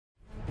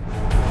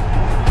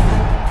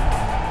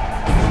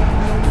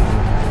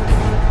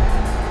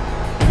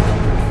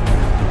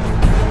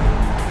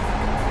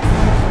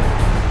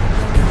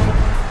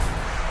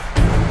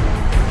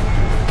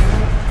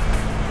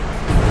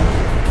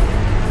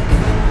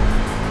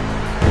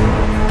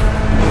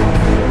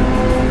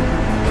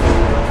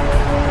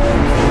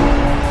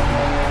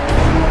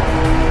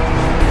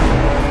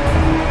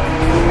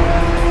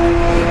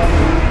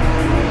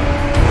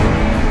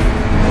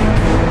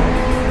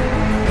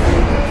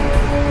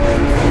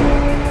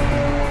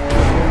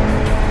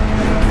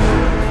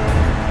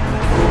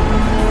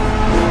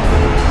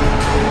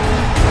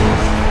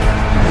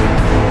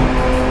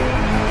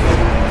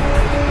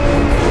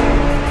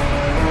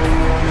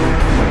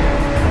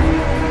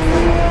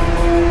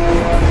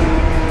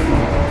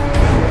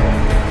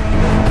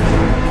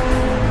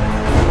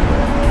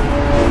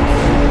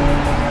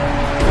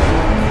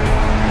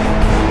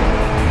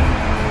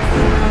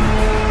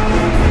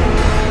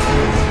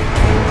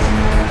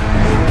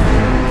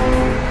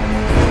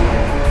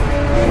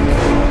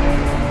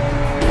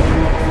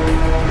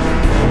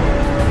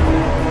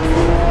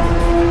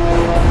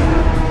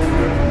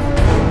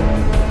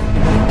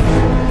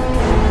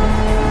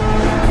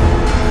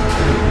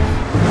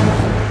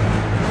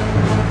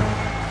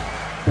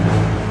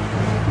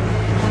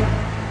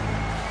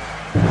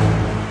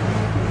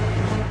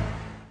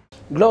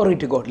Glory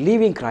to God.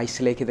 Living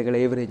ക്രൈസ്റ്റിലേക്ക്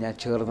നിങ്ങളേവരെയും ഞാൻ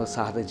ചേർന്ന്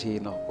സ്വാഗതം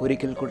ചെയ്യുന്നു.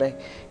 ഒരിക്കൽ കൂടെ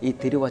ഈ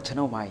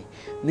തിരുവചനവുമായി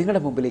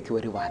നിങ്ങളുടെ മുമ്പിലേക്ക്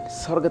വരുവാൻ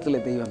സ്വർഗത്തിലെ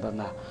ദൈവം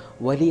തന്ന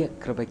വലിയ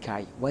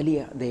കൃപയ്ക്കായി, വലിയ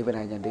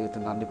ദൈവനായി ഞാൻ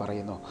ദൈവത്തിന് നന്ദി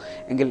പറയുന്നു.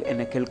 എങ്കിൽ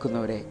എന്നെ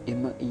കേൾക്കുന്നവരെ,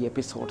 ഇന്ന് ഈ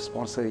എപ്പിസോഡ്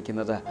സ്പോൺസർ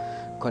ചെയ്യുന്നത്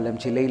കൊല്ലം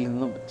ജില്ലയിൽ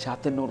നിന്നും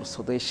ചാത്തന്നൂർ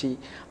സ്വദേശി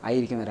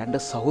ആയിരിക്കുന്ന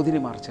 2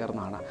 സഹോദരിമാർ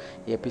ചേർന്നാണ്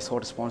ഈ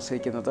എപ്പിസോഡ് സ്പോൺസർ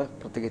ചെയ്യുന്നത്.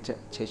 പ്രത്യേകിച്ച്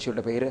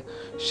ചേച്ചിയുടെ പേര്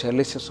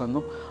ഷെർലിസസ്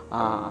എന്നും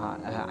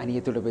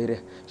അനിയത്തിയുടെ പേര്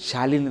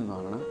ശാലിൽ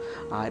നിന്നുമാണ്.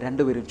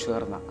 രണ്ടുപേരും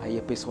ചേർന്ന് ഈ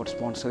എപ്പിസോഡ്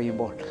സ്പോൺസർ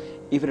ചെയ്യുമ്പോൾ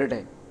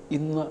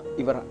ഇന്ന്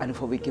ഇവർ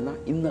അനുഭവിക്കുന്ന,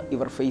 ഇന്ന്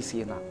ഇവർ ഫേസ്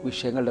ചെയ്യുന്ന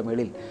വിഷയങ്ങളുടെ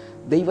മേളിൽ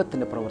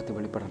ദൈവത്തിൻ്റെ പ്രവൃത്തി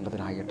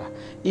വെളിപ്പെടേണ്ടതിനായിട്ട്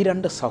ഈ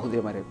 2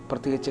 സഹോദരിമാരെ,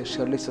 പ്രത്യേകിച്ച്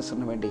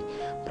ഷെർലിസസിന് വേണ്ടി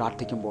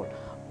പ്രാർത്ഥിക്കുമ്പോൾ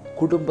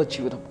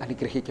കുടുംബജീവിതം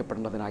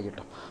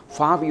അനുഗ്രഹിക്കപ്പെടേണ്ടതിനായിട്ടും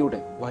ഭാവിയുടെ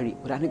വഴി,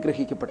 ഒരു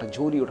അനുഗ്രഹിക്കപ്പെട്ട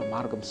ജോലിയുടെ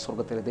മാർഗം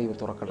സ്വർഗത്തിലെ ദൈവം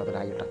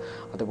തുറക്കേണ്ടതിനായിട്ട്,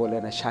 അതുപോലെ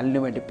തന്നെ ശാലിന്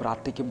വേണ്ടി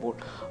പ്രാർത്ഥിക്കുമ്പോൾ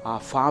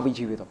ഭാവി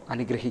ജീവിതം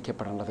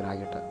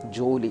അനുഗ്രഹിക്കപ്പെടേണ്ടതിനായിട്ട്,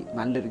 ജോലി,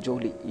 നല്ലൊരു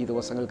ജോലി ഈ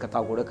ദിവസങ്ങൾ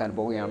കർത്താവ് കൊടുക്കാൻ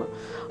പോവുകയാണ്.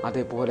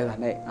 അതേപോലെ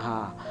തന്നെ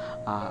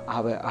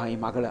ഈ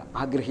മകൾ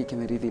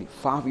ആഗ്രഹിക്കുന്ന രീതിയിൽ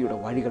ഭാവിയുടെ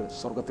വഴികൾ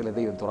സ്വർഗത്തിലെ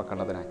ദൈവം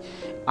തുറക്കേണ്ടതിനായി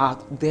ആ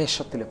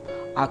ദേശത്തിലും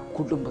ആ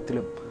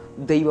കുടുംബത്തിലും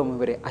ദൈവം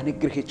ഇവരെ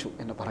അനുഗ്രഹിച്ചു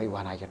എന്ന്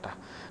പറയുവാനായിട്ട്.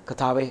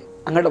 കർത്താവേ,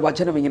 അങ്ങയുടെ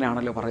വചനം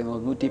ഇങ്ങനെയാണല്ലോ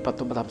പറയുന്നത്.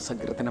 119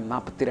 സങ്കീർത്തനം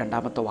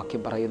 42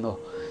 വാക്യം പറയുന്നു,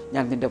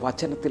 ഞാൻ നിൻ്റെ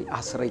വചനത്തിൽ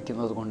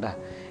ആശ്രയിക്കുന്നത് കൊണ്ട്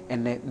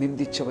എന്നെ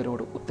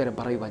നിന്ദിച്ചവരോട് ഉത്തരം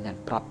പറയുവാൻ ഞാൻ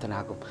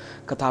പ്രാപ്തനാകും.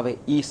 കർത്താവേ,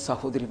 ഈ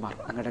സഹോദരിമാർ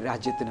അങ്ങയുടെ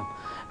രാജ്യത്തിനും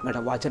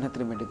അങ്ങയുടെ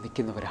വചനത്തിനും വേണ്ടി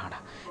നിൽക്കുന്നവരാണ്.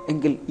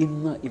 എങ്കിൽ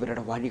ഇന്ന്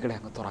ഇവരുടെ വഴികളെ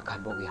അങ്ങ് തുറക്കാൻ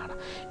പോവുകയാണ്.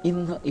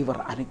 ഇന്ന് ഇവർ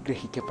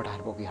അനുഗ്രഹിക്കപ്പെടാൻ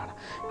പോവുകയാണ്.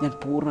 ഞാൻ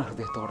പൂർണ്ണ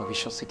ഹൃദയത്തോടെ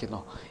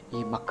വിശ്വസിക്കുന്നു.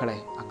 ഈ മക്കളെ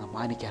അങ്ങ്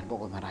മാനിക്കാൻ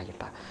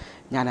പോകുന്നതിനായിട്ട്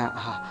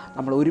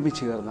നമ്മൾ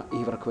ഒരുമിച്ച് ചേർന്ന്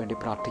ഇവർക്ക് വേണ്ടി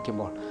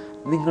പ്രാർത്ഥിക്കുമ്പോൾ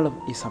നിങ്ങളും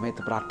ഈ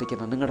സമയത്ത്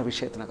പ്രാർത്ഥിക്കുന്ന നിങ്ങളുടെ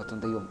വിഷയത്തിനകത്തും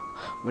ദൈവം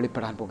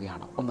വെളിപ്പെടാൻ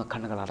പോവുകയാണ്. ഒന്ന്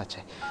കണ്ണുകൾ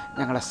അടച്ച്,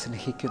 ഞങ്ങളെ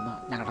സ്നേഹിക്കുന്ന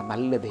ഞങ്ങളുടെ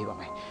നല്ല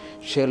ദൈവമേ,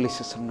 ഷേർലി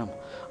സിസ്റ്ററിനും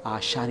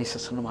ഷാനി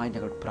സിസ്റ്ററിനുമായി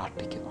ഞങ്ങൾ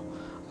പ്രാർത്ഥിക്കുന്നു.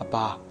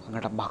 അപ്പാ,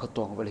 അങ്ങയുടെ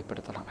മഹത്വം അങ്ങ്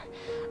വെളിപ്പെടുത്തണമേ,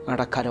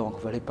 അങ്ങയുടെ കരം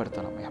അങ്ങ്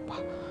വെളിപ്പെടുത്തണമേ. അപ്പാ,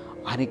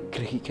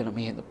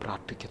 അനുഗ്രഹിക്കണമേ എന്ന്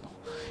പ്രാർത്ഥിക്കുന്നു.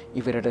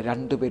 ഇവരുടെ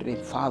 2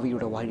 പേരുടെയും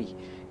ഭാവിയുടെ വഴി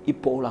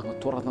ഇപ്പോൾ അങ്ങ്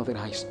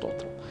തുറന്നതിനായി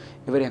സ്തോത്രം.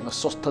 ഇവരെ അങ്ങ്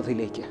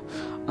സ്വസ്ഥതയിലേക്ക്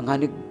അങ്ങ്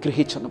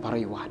അനുഗ്രഹിച്ചെന്ന്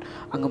പറയുവാൻ,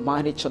 അങ്ങ്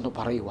മാനിച്ചെന്ന്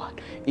പറയുവാൻ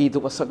ഈ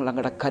ദിവസങ്ങൾ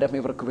അങ്ങയുടെ കരം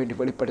ഇവർക്ക് വേണ്ടി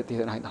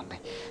വെളിപ്പെടുത്തിയതിനായി നന്ദി.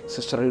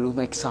 സിസ്റ്റർ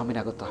എഴുതുന്ന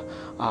എക്സാമിനകത്ത്,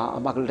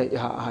 മകളുടെ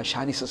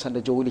ഷാനി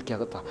സിസ്റ്ററിൻ്റെ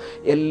ജോലിക്കകത്ത്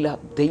എല്ലാ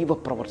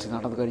ദൈവപ്രവർത്തി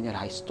നടന്നു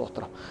കഴിഞ്ഞതിനായി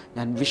സ്തോത്രം.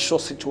 ഞാൻ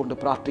വിശ്വസിച്ചുകൊണ്ട്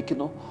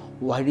പ്രാർത്ഥിക്കുന്നു.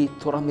 വഴി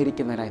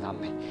തുറന്നിരിക്കുന്നതിനായി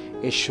നന്ദി.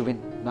 യേശുവിൻ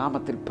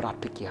നാമത്തിൽ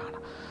പ്രാർത്ഥിക്കുകയാണ്.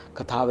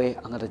 കർത്താവേ,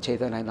 അങ്ങനെ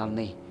ചെയ്തതിനായി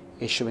നന്ദി.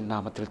 യേശുവിൻ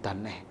നാമത്തിൽ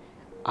തന്നെ,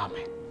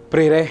 ആമേൻ.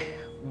 പ്രിയരെ,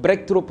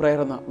 ബ്രേക്ക് ത്രൂ പ്രയർ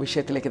എന്ന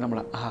വിഷയത്തിലേക്ക് നമ്മൾ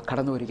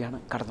കടന്നു വരികയാണ്.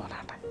 കടന്നു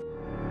വരാട്ടെ.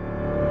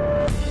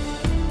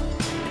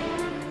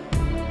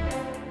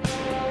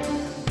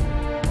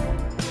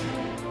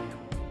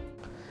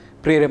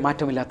 പ്രിയരെ,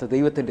 മാറ്റമില്ലാത്ത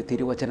ദൈവത്തിൻ്റെ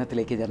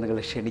തിരുവചനത്തിലേക്ക് ഞാൻ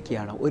നിങ്ങളെ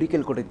ക്ഷണിക്കുകയാണ്.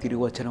 ഒരിക്കൽ കൂടി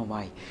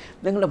തിരുവചനവുമായി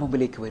നിങ്ങളുടെ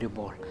മുമ്പിലേക്ക്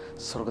വരുമ്പോൾ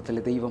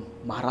സ്വർഗത്തിലെ ദൈവം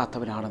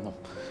മാറാത്തവനാണെന്നും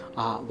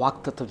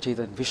വാഗ്ദത്തം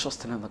ചെയ്തവൻ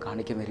വിശ്വസ്തനെന്ന്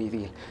കാണിക്കുന്ന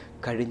രീതിയിൽ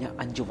കഴിഞ്ഞ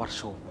 5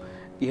 വർഷവും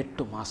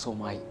 8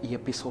 മാസവുമായി ഈ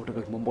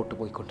എപ്പിസോഡുകൾ മുമ്പോട്ട്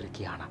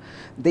പോയിക്കൊണ്ടിരിക്കുകയാണ്.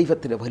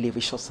 ദൈവത്തിൻ്റെ വലിയ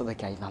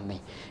വിശ്വസ്തതയ്ക്കായി നന്ദി.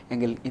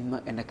 എങ്കിൽ ഇന്ന്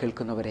എന്നെ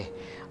കേൾക്കുന്നവരെ,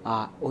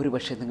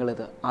 ഒരുപക്ഷെ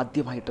നിങ്ങളിത്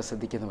ആദ്യമായിട്ട്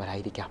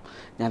ശ്രദ്ധിക്കുന്നവരായിരിക്കാം.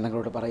 ഞാൻ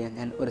നിങ്ങളോട് പറയാം,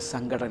 ഞാൻ ഒരു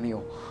സംഘടനയോ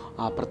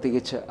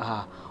പ്രത്യേകിച്ച്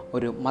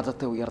ഒരു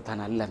മതത്തെ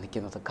ഉയർത്താനല്ല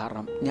നിൽക്കുന്നത്.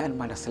 കാരണം ഞാൻ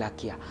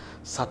മനസ്സിലാക്കിയ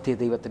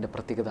സത്യദൈവത്തിൻ്റെ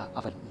പ്രത്യേകത,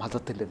 അവൻ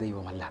മതത്തിൻ്റെ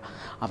ദൈവമല്ല,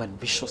 അവൻ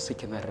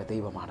വിശ്വസിക്കുന്നവരുടെ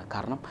ദൈവമാണ്.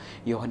 കാരണം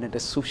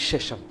യോഹന്നൻ്റെ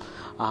സുവിശേഷം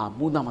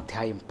 3-ാം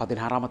അധ്യായം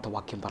 16-ാമത്തെ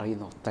വാക്യം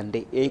പറയുന്നു,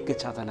 തൻ്റെ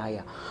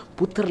ഏകജാതനായ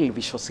പുത്രനിൽ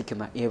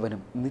വിശ്വസിക്കുന്ന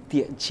ഏവനും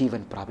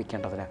നിത്യജീവൻ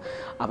പ്രാപിക്കേണ്ടതിന്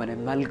അവനെ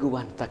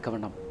നൽകുവാൻ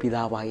തക്കവണ്ണം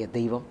പിതാവായ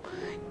ദൈവം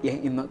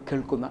ഇന്ന്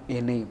കേൾക്കുന്ന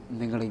എന്നെയും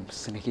നിങ്ങളെയും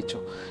സ്നേഹിച്ചു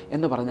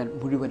എന്ന് പറഞ്ഞാൽ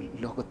മുഴുവൻ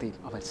ലോകത്തെയും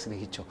അവൻ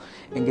സ്നേഹിച്ചു.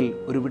 എങ്കിൽ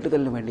ഒരു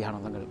വിടുതലിന് വേണ്ടിയാണോ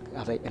നിങ്ങൾ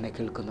എന്നെ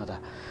കേൾക്കുന്നത്?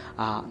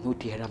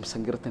 107-ാം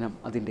സങ്കീർത്തനം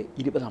അതിൻ്റെ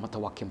 20-ാമത്തെ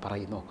വാക്യം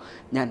പറയുന്നു,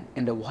 ഞാൻ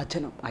എൻ്റെ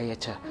വചനം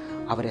അയച്ച്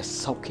അവരെ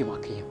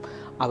സൗഖ്യമാക്കുകയും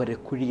അവരെ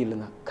കുഴിയിൽ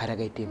നിന്ന്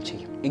കരകയറ്റുകയും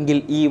ചെയ്യും. എങ്കിൽ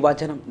ഈ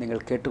വചനം നിങ്ങൾ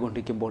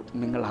കേട്ടുകൊണ്ടിരിക്കുമ്പോൾ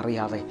നിങ്ങൾ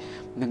അറിയാതെ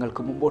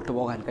നിങ്ങൾക്ക് മുമ്പോട്ട്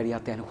പോകാൻ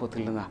കഴിയാത്ത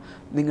അനുഭവത്തിൽ നിന്ന്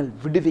നിങ്ങൾ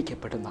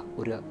വിടുവിക്കപ്പെടുന്ന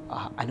ഒരു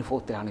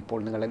അനുഭവത്തിലാണ് ഇപ്പോൾ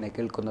നിങ്ങൾ എന്നെ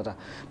കേൾക്കുന്നത്.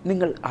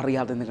 നിങ്ങൾ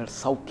അറിയാതെ നിങ്ങൾ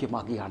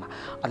സൗഖ്യമാകുകയാണ്.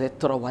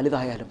 അതെത്ര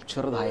വലുതായാലും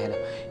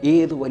ചെറുതായാലും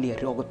ഏത് വലിയ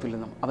രോഗത്തിൽ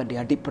നിന്നും അവൻ്റെ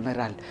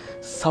അടിപ്പിണരാൽ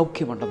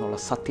സൗഖ്യമുണ്ടെന്നുള്ള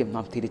സത്യം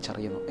നാം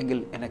തിരിച്ചറിയുന്നു. എങ്കിൽ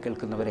എന്നെ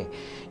കേൾക്കുന്നവരെ,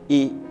 ഈ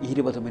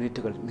 20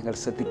 മിനിറ്റുകൾ നിങ്ങൾ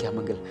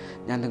ശ്രദ്ധിക്കാമെങ്കിൽ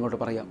ഞാൻ നിങ്ങളോട്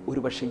പറയാം,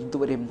 ഒരുപക്ഷെ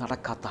ഇതുവരെയും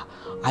നടക്കാത്ത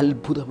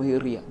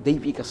അത്ഭുതമേറിയ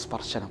ദൈവിക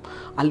സ്പർശനം,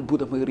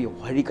 അത്ഭുതമേറിയ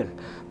വഴികൾ,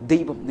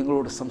 ദൈവം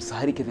നിങ്ങളോട്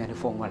സംസാരിക്കുന്ന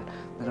അനുഭവങ്ങൾ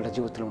നിങ്ങളുടെ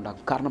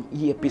ജീവിതത്തിലുണ്ടാകും. കാരണം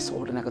ഈ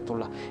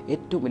എപ്പിസോഡിനകത്തുള്ള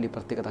ഏറ്റവും വലിയ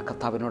പ്രത്യേകത,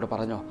 കർത്താവിനോട്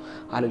പറഞ്ഞോ,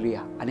 ഹല്ലേലൂയ,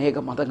 അനേക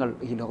മതങ്ങൾ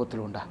ഈ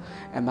ലോകത്തിലുണ്ട്.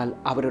 എന്നാൽ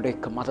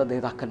അവരുടെയൊക്കെ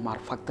മതനേതാക്കന്മാർ,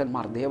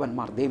 ഭക്തന്മാർ,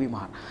 ദേവന്മാർ,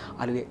 ദേവിമാർ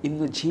അല്ലെങ്കിൽ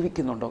ഇന്ന്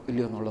ജീവിക്കുന്നുണ്ടോ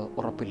ഇല്ലയോ എന്നുള്ളത്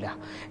ഉറപ്പില്ല.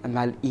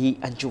 എന്നാൽ ഈ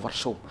 5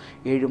 വർഷവും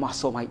 7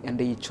 മാസവുമായി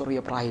എൻ്റെ ഈ ചെറിയ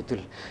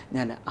പ്രായത്തിൽ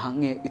ഞാൻ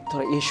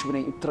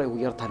യേശുവിനെ ഇത്ര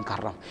ഉയർത്താൻ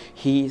കാരണം,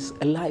 he is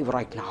alive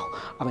right now.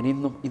 അവൻ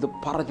ഇന്നും ഇത്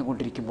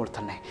പറഞ്ഞുകൊണ്ടിരിക്കുമ്പോൾ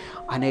തന്നെ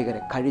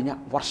അനേകരെ കഴിഞ്ഞ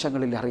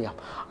വർഷങ്ങളിൽ അറിയാം,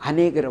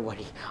 അനേകരെ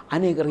വഴി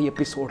അനേകർ ഈ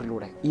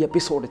എപ്പിസോഡിലൂടെ ഈ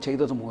എപ്പിസോഡ്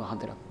ചെയ്തത്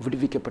മുഖാന്തരം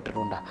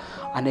വിടുവിക്കപ്പെട്ടിട്ടുണ്ട്.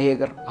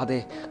 അനേകർ അതേ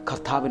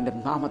കർത്താവിൻ്റെ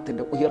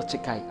നാമത്തിൻ്റെ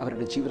ഉയർച്ചയ്ക്കായി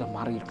അവരുടെ ജീവിതം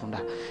മാറിയിട്ടുണ്ട്.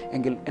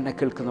 എങ്കിൽ എന്നെ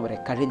കേൾക്കുന്നവരെ,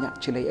 കഴിഞ്ഞ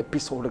ചില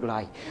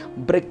എപ്പിസോഡുകളായി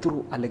ബ്രേക്ക് ത്രൂ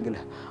അല്ലെങ്കിൽ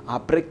ആ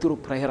ബ്രേക്ക് ത്രൂ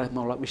പ്രെയർ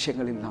എന്നുള്ള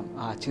വിഷയങ്ങളിൽ നാം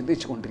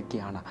ചിന്തിച്ചു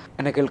കൊണ്ടിരിക്കുകയാണ്.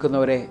 എന്നെ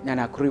കേൾക്കുന്നവരെ, ഞാൻ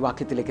ആ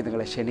കുറിവാക്യത്തിലേക്ക്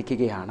നിങ്ങളെ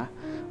ക്ഷണിക്കുകയാണ്.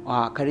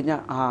 കഴിഞ്ഞ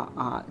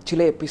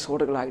ചില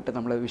എപ്പിസോഡുകളായിട്ട്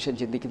നമ്മൾ വിഷയം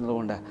ചിന്തിക്കുന്നത്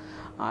കൊണ്ട്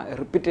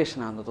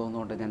റിപ്പീറ്റേഷനാണെന്ന്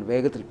തോന്നുന്നുകൊണ്ട് ഞാൻ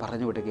വേഗത്തിൽ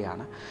പറഞ്ഞു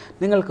വിടുകയാണ്.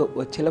 നിങ്ങൾക്ക്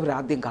ചിലവർ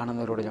ആദ്യം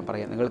കാണുന്നവരോട് ഞാൻ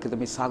പറയാം, നിങ്ങൾക്കിത്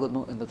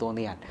മിസ്സാകുന്നു എന്ന്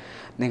തോന്നിയാൽ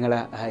നിങ്ങൾ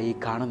ഈ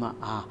കാണുന്ന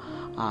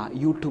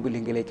യൂട്യൂബ്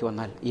ലിങ്കിലേക്ക്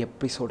വന്നാൽ ഈ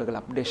എപ്പിസോഡുകൾ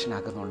അപ്ഡേഷൻ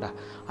ആകുന്നുണ്ട്.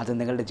 അത്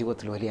നിങ്ങളുടെ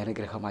ജീവിതത്തിൽ വലിയ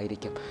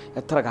അനുഗ്രഹമായിരിക്കും.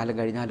 എത്ര കാലം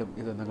കഴിഞ്ഞാലും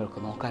ഇത്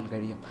നിങ്ങൾക്ക് നോക്കാൻ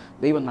കഴിയും.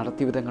 ദൈവം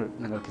നടത്തിയ വിധങ്ങൾ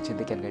നിങ്ങൾക്ക്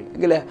ചിന്തിക്കാൻ കഴിയും.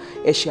 എങ്കിൽ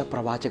യേശയ്യാ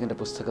പ്രവാചകൻ്റെ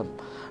പുസ്തകം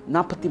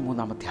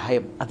 43-ാം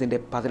അധ്യായം അതിൻ്റെ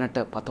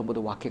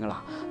 18-19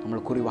 വാക്യങ്ങളാണ് നമ്മൾ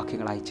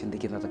കുറിവാക്യങ്ങളായി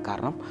ചിന്തിക്കുന്നത്.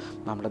 കാരണം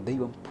നമ്മുടെ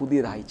ദൈവം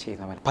പുതിയതായി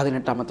ചെയ്യുന്നവൻ.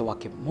 18-ാമത്തെ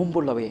വാക്യം,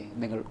 മുമ്പുള്ളവയെ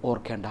നിങ്ങൾ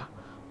ഓർക്കേണ്ട,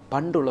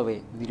 പണ്ടുള്ളവയെ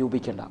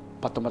നിരൂപിക്കേണ്ട.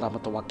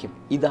 19-ാമത്തെ വാക്യം,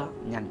 ഇതാ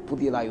ഞാൻ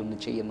പുതിയതായി ഒന്ന്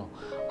ചെയ്യുന്നു,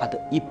 അത്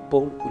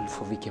ഇപ്പോൾ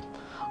ഉത്ഭവിക്കും,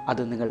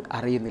 അത് നിങ്ങൾ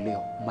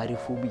അറിയുന്നില്ലയോ?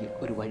 മരുഭൂമിയിൽ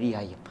ഒരു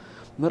വഴിയായും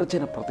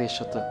നിർജ്ജന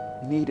പ്രദേശത്ത്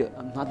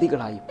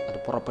നദികളായും അത്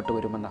പുറപ്പെട്ടു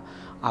വരുമെന്ന്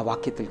ആ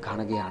വാക്യത്തിൽ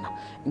കാണുകയാണ്.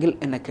 എങ്കിൽ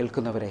എന്നെ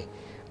കേൾക്കുന്നവരെ,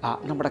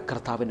 നമ്മുടെ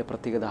കർത്താവിൻ്റെ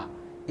പ്രത്യേകത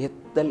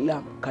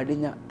എന്തെല്ലാം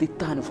കഴിഞ്ഞ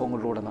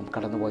തിക്താനുഭവങ്ങളിലൂടെ നാം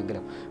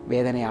കടന്നുപോയെങ്കിലും,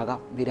 വേദനയാകാം,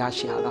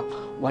 നിരാശയാകാം,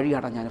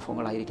 വഴിയടഞ്ഞ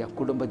അനുഭവങ്ങളായിരിക്കാം,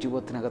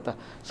 കുടുംബജീവിതത്തിനകത്ത്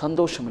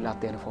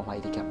സന്തോഷമില്ലാത്ത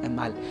അനുഭവമായിരിക്കാം.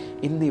 എന്നാൽ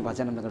ഇന്ന് ഈ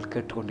വചനം നിങ്ങൾ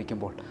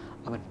കേട്ടുകൊണ്ടിരിക്കുമ്പോൾ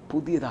അവൻ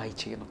പുതിയതായി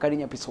ചെയ്യുന്നു.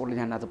 കഴിഞ്ഞ എപ്പിസോഡിൽ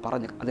ഞാൻ അത്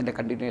പറഞ്ഞു, അതിൻ്റെ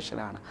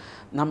കണ്ടിന്യൂഷനാണ്.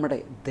 നമ്മുടെ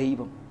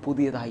ദൈവം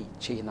പുതിയതായി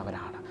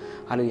ചെയ്യുന്നവനാണ്.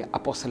 ഹല്ലേലൂയ.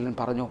 അപ്പോസ്തലൻ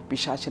പറഞ്ഞു,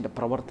 പിശാചിൻ്റെ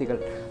പ്രവൃത്തികൾ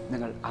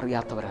നിങ്ങൾ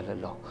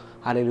അറിയാത്തവരല്ലല്ലോ.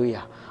 ഹല്ലേലൂയ.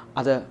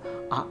 അത്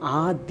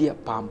ആദ്യ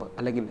പാമ്പ്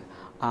അല്ലെങ്കിൽ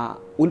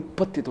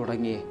ഉൽപ്പത്തി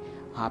തുടങ്ങിയ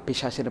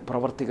പിശാചിൻ്റെ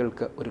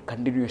പ്രവർത്തികൾക്ക് ഒരു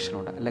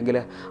കണ്ടിന്യൂഷനുണ്ട്. അല്ലെങ്കിൽ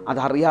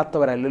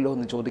അതറിയാത്തവരല്ലല്ലോ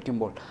എന്ന്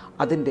ചോദിക്കുമ്പോൾ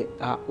അതിൻ്റെ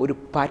ഒരു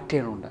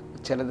പാറ്റേണുണ്ട്.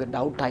 ചിലത്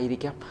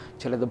ഡൗട്ടായിരിക്കാം,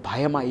 ചിലത്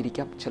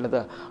ഭയമായിരിക്കാം, ചിലത്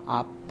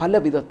പല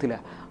വിധത്തിൽ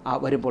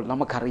വരുമ്പോൾ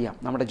നമുക്കറിയാം.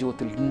 നമ്മുടെ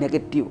ജീവിതത്തിൽ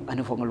നെഗറ്റീവ്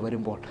അനുഭവങ്ങൾ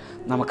വരുമ്പോൾ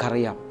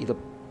നമുക്കറിയാം ഇത്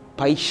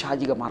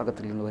പൈശാചിക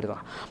മാർഗത്തിൽ നിന്ന്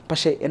വരുന്നതാണ്.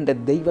 പക്ഷേ എൻ്റെ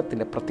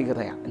ദൈവത്തിൻ്റെ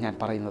പ്രത്യേകതയാണ് ഞാൻ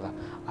പറയുന്നത്,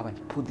 അവൻ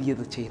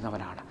പുതിയത്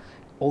ചെയ്യുന്നവനാണ്.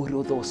 ഓരോ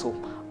ദിവസവും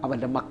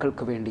അവൻ്റെ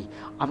മക്കൾക്ക് വേണ്ടി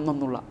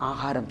അന്നുള്ള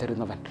ആഹാരം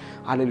തരുന്നവൻ.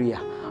 ഹല്ലേലൂയ.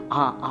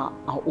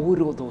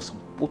 ഓരോ ദിവസവും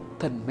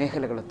പുത്തൻ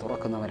മേഖലകളെ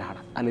തുറക്കുന്നവനാണ്.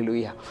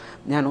 ഹല്ലേലൂയ.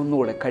 ഞാൻ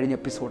ഒന്നുകൂടെ കഴിഞ്ഞ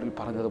എപ്പിസോഡിൽ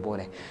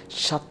പറഞ്ഞതുപോലെ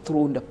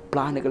ശത്രുവിൻ്റെ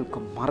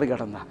പ്ലാനുകൾക്ക്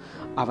മറികടന്ന്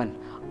അവൻ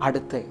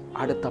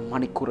അടുത്ത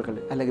മണിക്കൂറുകൾ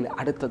അല്ലെങ്കിൽ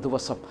അടുത്ത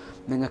ദിവസം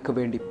നിങ്ങൾക്ക്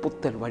വേണ്ടി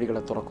പുത്തൻ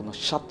വഴികളെ തുറക്കുന്നു.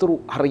 ശത്രു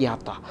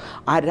അറിയാത്ത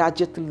ആ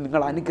രാജ്യത്തിൽ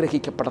നിങ്ങൾ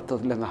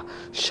അനുഗ്രഹിക്കപ്പെടത്തില്ലെന്ന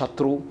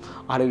ശത്രുവും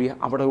ഹല്ലേലൂയ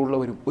അവിടെ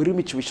ഉള്ളവരും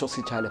ഒരുമിച്ച്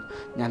വിശ്വസിച്ചാലും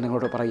ഞാൻ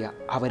നിങ്ങളോട് പറയുക,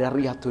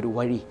 അവരറിയാത്തൊരു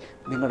വഴി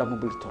നിങ്ങളുടെ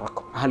മുമ്പിൽ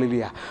തുറക്കും.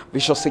 ഹല്ലേലൂയ.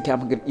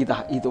 വിശ്വസിക്കാമെങ്കിൽ ഇതാ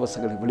ഈ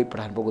ദിവസങ്ങളിൽ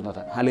വെളിപ്പെടാൻ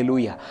പോകുന്നത്.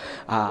 ഹല്ലേലൂയ.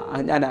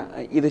 ഞാൻ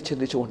ഇത്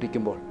ചിന്തിച്ചു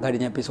കൊണ്ടിരിക്കുമ്പോൾ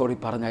കഴിഞ്ഞ എപ്പിസോഡിൽ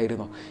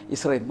പറഞ്ഞായിരുന്നു,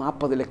 ഇസ്രായേൽ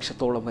 40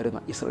 ലക്ഷത്തോളം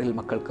വരുന്ന ഇസ്രായേൽ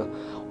മക്കൾക്ക്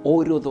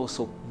ഓരോ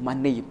ദിവസവും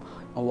മന്നയും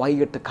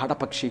വൈകിട്ട്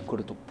കടപക്ഷിയും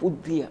കൊടുത്തു.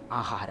 പുതിയ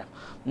ആഹാരം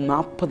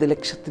 40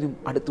 ലക്ഷത്തിനും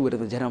അടുത്ത്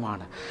വരുന്ന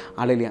ജനമാണ്.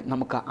 ഹല്ലേലൂയ.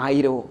 നമുക്ക്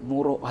 1000-ഓ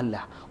 100-ഓ അല്ല,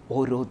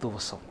 ഓരോ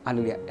ദിവസവും.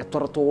 ഹല്ലേലൂയ.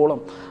 എത്രത്തോളം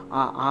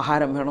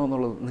ആഹാരം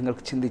വേണമെന്നുള്ളത്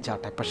നിങ്ങൾക്ക്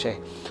ചിന്തിച്ചാട്ടെ. പക്ഷേ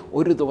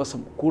ഒരു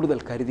ദിവസം കൂടുതൽ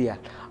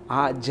കരുതിയാൽ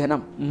ആ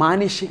ജനം,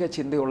 മാനുഷിക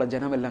ചിന്തയുള്ള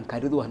ജനമെല്ലാം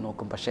കരുതുവാൻ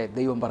നോക്കും. പക്ഷേ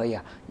ദൈവം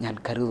പറയുക, ഞാൻ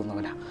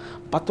കരുതുന്നവനാണ്.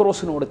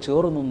 പത്രോസിനോട്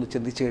ചേർന്നൊന്ന്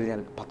ചിന്തിച്ചു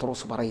കഴിഞ്ഞാൽ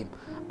പത്രോസ് പറയും,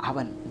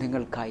 അവൻ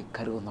നിങ്ങൾക്കായി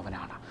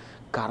കരുതുന്നവനാണ്.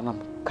 കാരണം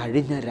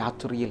കഴിഞ്ഞ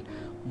രാത്രിയിൽ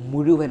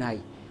മുഴുവനായി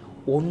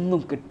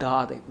ഒന്നും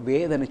കിട്ടാതെ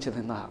വേദനിച്ച്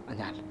നിന്ന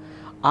ഞാൻ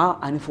ആ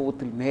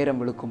അനുഭവത്തിൽ നേരം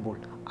വെളുക്കുമ്പോൾ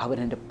അവൻ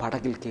എൻ്റെ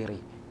പടകിൽ കയറി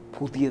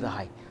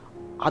പുതിയതായി,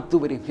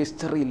 അതുവരെയും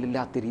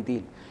ഹിസ്റ്ററിയിലില്ലാത്ത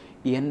രീതിയിൽ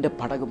എൻ്റെ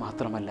പടക്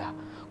മാത്രമല്ല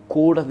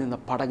കൂടെ നിന്ന്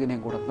പടകിനെയും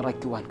കൂടെ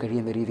നിറയ്ക്കുവാൻ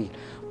കഴിയുന്ന രീതിയിൽ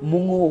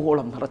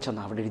മുങ്ങോളം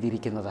നിറച്ചെന്നാണ് അവിടെ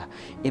എഴുതിയിരിക്കുന്നത്.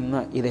 ഇന്ന്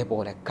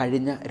ഇതേപോലെ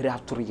കഴിഞ്ഞ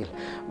രാത്രിയിൽ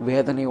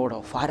വേദനയോടോ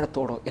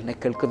ഭാരത്തോടോ എന്നെ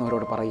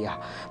കേൾക്കുന്നവരോട് പറയുക,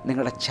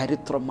 നിങ്ങളുടെ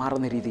ചരിത്രം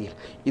മാറുന്ന രീതിയിൽ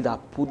ഇതാ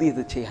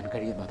പുതിയത് ചെയ്യാൻ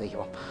കഴിയുന്ന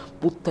ദൈവം,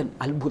 പുത്തൻ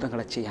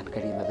അത്ഭുതങ്ങളെ ചെയ്യാൻ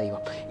കഴിയുന്ന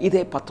ദൈവം.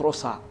 ഇതേ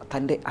പത്രോസ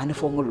തൻ്റെ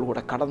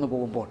അനുഭവങ്ങളിലൂടെ കടന്നു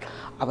പോകുമ്പോൾ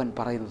അവൻ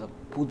പറയുന്നത്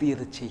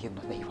പുതിയത് ചെയ്യുന്ന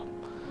ദൈവം.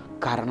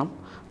 കാരണം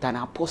താൻ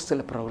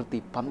അപ്പോസ്തല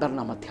പ്രവൃത്തി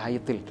 12-ാം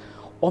അധ്യായത്തിൽ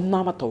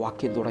 1-ാമത്തെ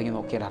വാക്യം തുടങ്ങി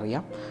നോക്കിയാൽ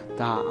അറിയാം,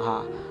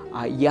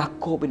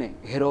 യാക്കോബിനെ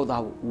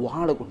ഹെരോദാവ്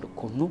വാളുകൊണ്ട്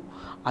കൊന്നു.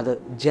 അത്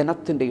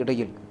ജനത്തിൻ്റെ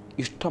ഇടയിൽ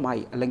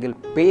ഇഷ്ടമായി അല്ലെങ്കിൽ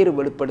പേര്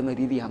വെളിപ്പെടുന്ന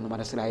രീതിയാണെന്ന്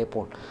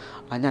മനസ്സിലായപ്പോൾ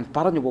ഞാൻ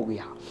പറഞ്ഞു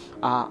പോകുകയാണ്.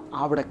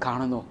 അവിടെ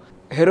കാണുന്നു,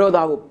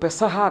 ഹെരോദാവ്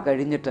പെസഹ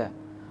കഴിഞ്ഞിട്ട്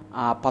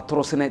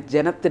പത്രോസിനെ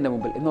ജനത്തിൻ്റെ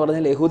മുമ്പിൽ, എന്ന്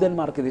പറഞ്ഞാൽ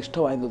യഹൂദന്മാർക്ക് ഇത്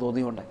ഇഷ്ടമായെന്ന്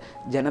തോന്നിയുകൊണ്ട്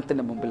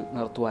ജനത്തിൻ്റെ മുമ്പിൽ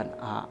നിർത്തുവാൻ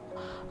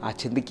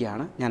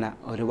ചിന്തിക്കുകയാണ്. ഞാൻ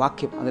ഒരു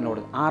വാക്യം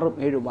അതിനോട്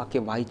 6-7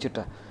 വാക്യം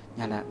വായിച്ചിട്ട്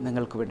ഞാൻ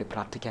നിങ്ങൾക്ക് വേണ്ടി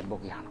പ്രാർത്ഥിക്കാൻ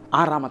പോവുകയാണ്.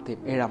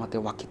 6-ാമത്തെയും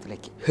 7-ാമത്തെയും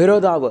വാക്യത്തിലേക്ക്.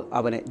 ഹെരോദാവ്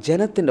അവനെ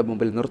ജനത്തിൻ്റെ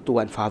മുമ്പിൽ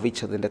നിർത്തുവാൻ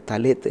ഭാവിച്ചതിൻ്റെ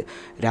തലേത്ത്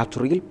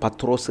രാത്രിയിൽ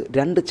പത്രോസ്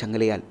 2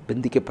 ചങ്ങലയാൽ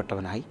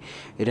ബന്ധിക്കപ്പെട്ടവനായി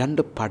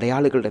 2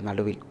 പടയാളികളുടെ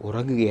നടുവിൽ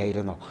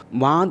ഉറങ്ങുകയായിരുന്നു.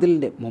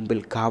 വാതിലിൻ്റെ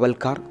മുമ്പിൽ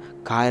കാവൽക്കാർ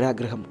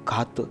കാരാഗൃഹം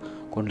കാത്തു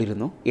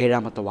കൊണ്ടിരുന്നു.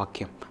 7-ാമത്തെ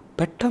വാക്യം.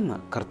 പെട്ടെന്ന്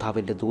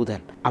കർത്താവിൻ്റെ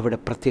ദൂതൻ അവിടെ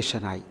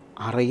പ്രത്യക്ഷനായി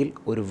അറയിൽ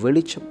ഒരു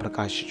വെളിച്ചം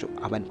പ്രകാശിച്ചു.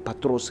 അവൻ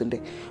പത്രോസിൻ്റെ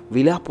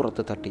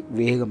വിലാപ്പുറത്ത് തട്ടി,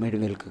 വേഗം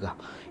എഴുന്നേൽക്കുക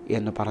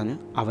എന്ന് പറഞ്ഞ്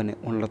അവനെ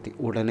ഉണർത്തി.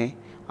 ഉടനെ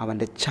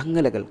അവൻ്റെ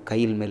ചങ്ങലകൾ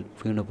കയ്യിന്മേൽ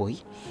വീണുപോയി.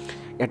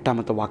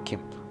 8-ാമത്തെ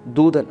വാക്യം,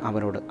 ദൂതൻ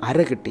അവനോട്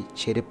അരകെട്ടി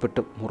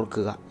ചെരുപ്പിട്ട്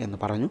മുറുക്കുക എന്ന്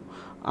പറഞ്ഞു.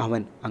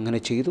 അവൻ അങ്ങനെ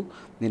ചെയ്തു.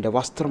 നിൻ്റെ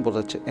വസ്ത്രം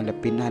പുതച്ച് എൻ്റെ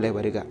പിന്നാലെ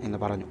വരിക എന്ന്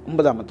പറഞ്ഞു.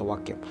 9-ാമത്തെ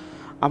വാക്യം,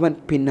 അവൻ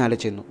പിന്നാലെ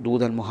ചെന്നു.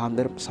 ദൂതൻ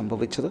മുഖാന്തരം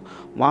സംഭവിച്ചത്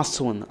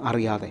വാസ്തവമെന്ന്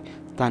അറിയാതെ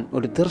താൻ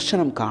ഒരു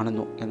ദർശനം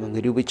കാണുന്നു എന്ന്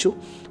നിരൂപിച്ചു.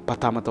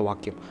 10-ാമത്തെ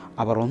വാക്യം,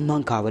 അവർ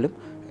 1-ാം കാവലും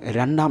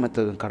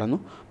 2-ാമത്തേതും കടന്നു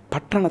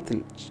പട്ടണത്തിൽ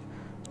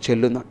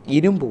ചെല്ലുന്ന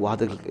ഇരുമ്പ്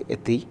വാതിൽക്ക്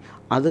എത്തി.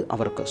 അത്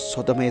അവർക്ക്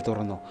സ്വതമേ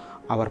തുറന്നു.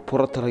 അവർ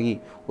പുറത്തിറങ്ങി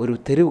ഒരു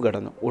തെരുവ്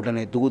കടന്നു.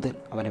 ഉടനെ ദൂതൻ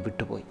അവനെ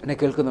വിട്ടുപോയി. എന്നെ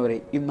കേൾക്കുന്നവരെ,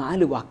 ഈ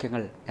 4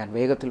 വാക്യങ്ങൾ ഞാൻ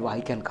വേഗത്തിൽ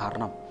വായിക്കാൻ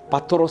കാരണം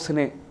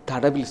പത്രോസിനെ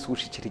തടവിൽ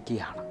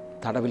സൂക്ഷിച്ചിരിക്കുകയാണ്.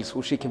 തടവിൽ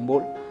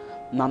സൂക്ഷിക്കുമ്പോൾ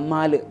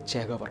 4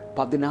 ചേകവർ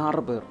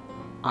 16 പേർ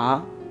ആ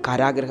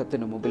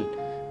കാരാഗ്രഹത്തിന് മുമ്പിൽ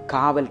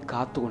കാവൽ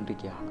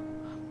കാത്തുകൊണ്ടിരിക്കുകയാണ്.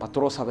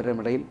 പത്രോസ് അവരുടെ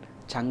ഇടയിൽ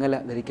ചങ്ങല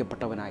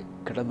ധരിക്കപ്പെട്ടവനായി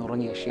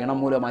കിടന്നുറങ്ങിയ ക്ഷീണം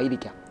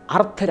മൂലമായിരിക്കാം.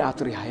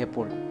 അർദ്ധരാത്രി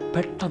ആയപ്പോൾ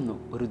പെട്ടെന്ന്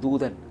ഒരു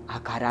ദൂതൻ ആ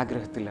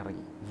കാരാഗ്രഹത്തിൽ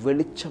ഇറങ്ങി.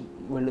 വെളിച്ചം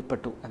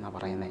വെളിപ്പെട്ടു എന്നാണ്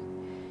പറയുന്നത്.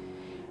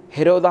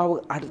 ഹെരോദാവ്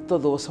അടുത്ത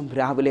ദിവസം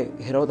രാവിലെ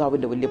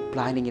ഹെരോദാവിൻ്റെ വലിയ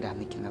പ്ലാനിങ്ങിലാണ്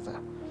നിൽക്കുന്നത്.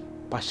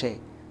 പക്ഷേ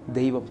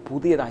ദൈവം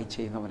പുതിയതായി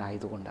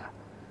ചെയ്യുന്നവനായതുകൊണ്ട്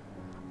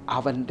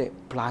അവൻ്റെ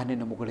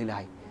പ്ലാനിന്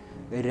മുകളിലായി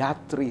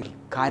രാത്രിയിൽ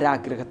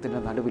കാരാഗ്രഹത്തിൻ്റെ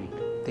നടുവിൽ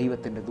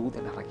ദൈവത്തിൻ്റെ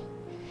ദൂതൻ ഇറങ്ങി.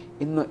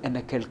 ഇന്ന്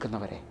എന്നെ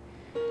കേൾക്കുന്നവരെ,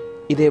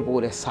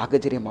 ഇതേപോലെ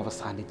സാഹചര്യം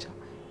അവസാനിച്ച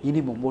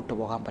ഇനി മുമ്പോട്ട്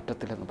പോകാൻ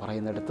പറ്റത്തില്ലെന്ന്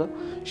പറയുന്നിടത്ത്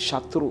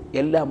ശത്രു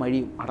എല്ലാ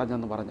വഴിയും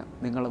അടഞ്ഞെന്ന് പറഞ്ഞ്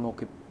നിങ്ങളെ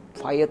നോക്കി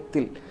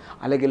ഭയത്തിൽ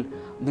അല്ലെങ്കിൽ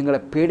നിങ്ങളെ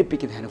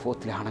പേടിപ്പിക്കുന്ന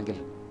അനുഭവത്തിലാണെങ്കിൽ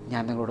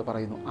ഞാൻ നിങ്ങളോട്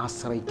പറയുന്നു,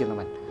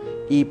 ആശ്രയിക്കുന്നവൻ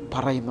ഈ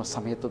പറയുന്ന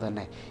സമയത്ത്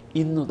തന്നെ,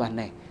 ഇന്നു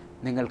തന്നെ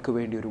നിങ്ങൾക്ക്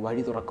വേണ്ടി ഒരു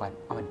വഴി തുറക്കാൻ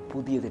അവൻ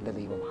പുതിയതിൻ്റെ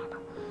ദൈവമാണ്.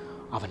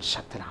 അവൻ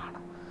ശക്തനാണ്.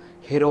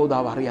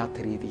 ഹെരോദാവ് അറിയാത്ത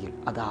രീതിയിൽ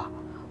അതാ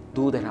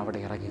ദൂതൻ അവിടെ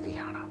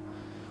ഇറങ്ങുകയാണ്.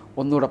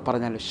 ഒന്നുകൂടെ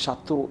പറഞ്ഞാൽ,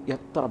 ശത്രു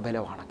എത്ര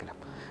ബലമാണെങ്കിലും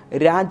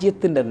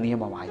രാജ്യത്തിൻ്റെ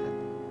നിയമമായത്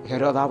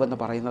ഹെരോദാവ് എന്ന്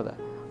പറയുന്നത്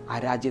ആ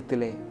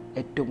രാജ്യത്തിലെ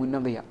ഏറ്റവും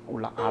ഉന്നത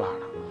ഉള്ള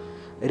ആളാണ്.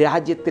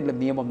 രാജ്യത്തിൻ്റെ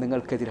നിയമം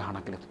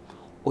നിങ്ങൾക്കെതിരാണെങ്കിലും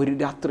ഒരു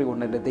രാത്രി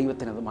കൊണ്ട് എൻ്റെ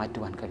ദൈവത്തിനത്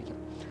മാറ്റുവാൻ കഴിയും.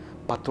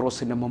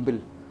 പത്രോസിൻ്റെ മുമ്പിൽ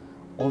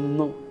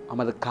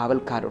 1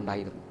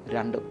 കാവൽക്കാരുണ്ടായിരുന്നു,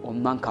 2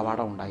 1-ാം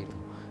കവാടം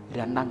ഉണ്ടായിരുന്നു,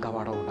 2-ാം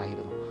കവാടം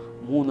ഉണ്ടായിരുന്നു,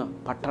 3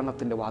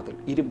 പട്ടണത്തിൻ്റെ വാതിൽ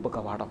ഇരുമ്പ്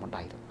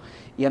കവാടമുണ്ടായിരുന്നു.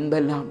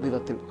 എന്തെല്ലാം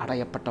വിധത്തിൽ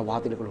അടയപ്പെട്ട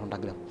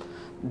വാതിലുകളുണ്ടെങ്കിലും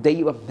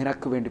ദൈവം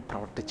നിനക്ക് വേണ്ടി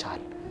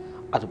പ്രവർത്തിച്ചാൽ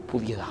അത്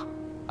പുതിയതാണ്,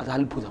 അത്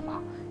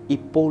അത്ഭുതമാണ്.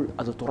 ഇപ്പോൾ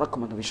അത്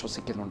തുറക്കുമെന്ന്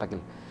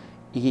വിശ്വസിക്കുന്നുണ്ടെങ്കിൽ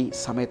ഈ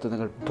സമയത്ത്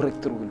നിങ്ങൾ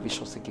ബ്രേക്ക് ത്രൂവിൽ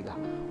വിശ്വസിക്കുക.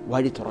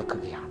 വഴി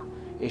തുറക്കുകയാണ്.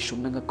 യേശു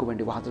നിങ്ങൾക്ക്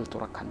വേണ്ടി വാതിൽ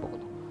തുറക്കാൻ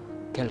പോകുന്നു.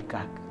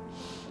 കേൾക്കാൻ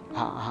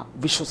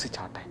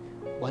വിശ്വസിച്ചാട്ടെ.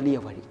 വലിയ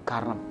വഴി.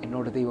 കാരണം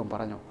എന്നോട് ദൈവം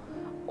പറഞ്ഞു,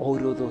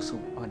 ഓരോ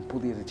ദിവസവും അവൻ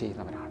പുതിയത്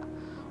ചെയ്യുന്നവനാണ്.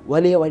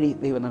 വലിയ വഴി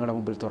ദൈവം നിങ്ങളുടെ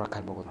മുമ്പിൽ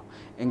തുറക്കാൻ പോകുന്നു.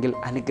 എങ്കിൽ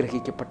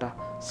അനുഗ്രഹിക്കപ്പെട്ട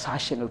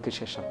സാക്ഷ്യങ്ങൾക്ക്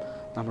ശേഷം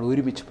നമ്മൾ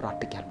ഒരുമിച്ച്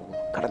പ്രാർത്ഥിക്കാൻ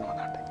പോകുന്നു. കടന്നു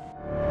വന്നാട്ടെ.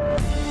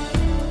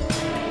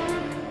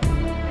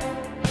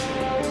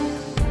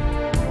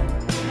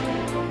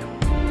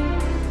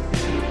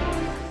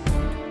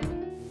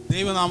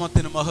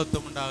 ദൈവനാമത്തിന്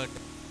മഹത്വം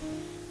ഉണ്ടാകട്ടെ.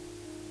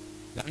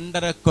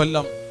 2.5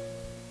 കൊല്ലം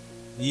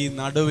ഈ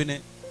നടുവിന്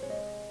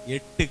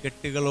 8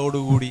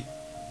 കെട്ടുകളോടുകൂടി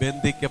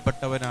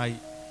ബന്ധിക്കപ്പെട്ടവനായി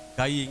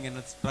കൈ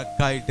ഇങ്ങനെ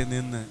സ്ട്രക്കായിട്ട്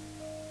നിന്ന്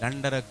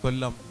 2.5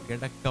 കൊല്ലം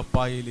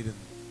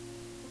കിടക്കപ്പായയിലിരുന്നു.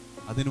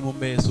 അതിനു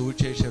മുമ്പേ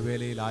സുവിശേഷ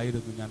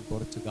വേലയിലായിരുന്നു ഞാൻ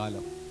കുറച്ചു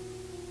കാലം.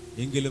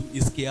 എങ്കിലും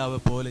ഇസ്കിയാവെ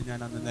പോലെ ഞാൻ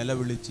അന്ന്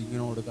നിലവിളിച്ച്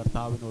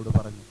കർത്താവിനോട്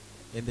പറഞ്ഞു,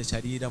 എൻ്റെ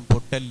ശരീരം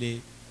പൊട്ടല്ലേ,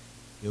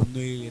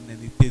 ഒന്നുകിൽ എന്നെ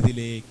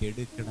നിത്യത്തിലേക്ക്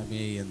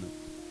എടുക്കണമേ എന്ന്,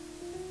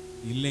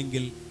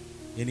 ഇല്ലെങ്കിൽ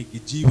എനിക്ക്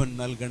ജീവൻ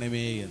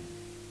നൽകണമേ എന്ന്.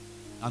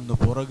 അന്ന്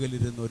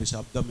പുറകിലിരുന്ന ഒരു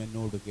ശബ്ദം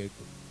എന്നോട്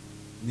കേട്ടു,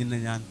 നിന്നെ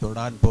ഞാൻ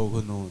തൊടാൻ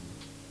പോകുന്നു എന്ന്.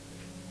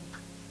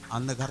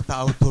 അന്ന്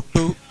കർത്താവ്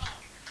തൊട്ടു.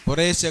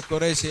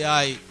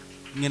 കുറേശ്ശെയായി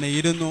ഇങ്ങനെ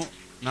ഇരുന്നു,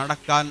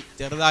 നടക്കാൻ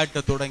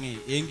ചെറുതായിട്ട് തുടങ്ങി.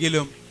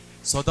 എങ്കിലും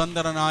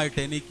സ്വതന്ത്രനായിട്ട്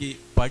എനിക്ക്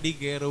പടി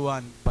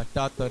കയറുവാൻ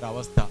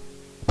പറ്റാത്തൊരവസ്ഥ.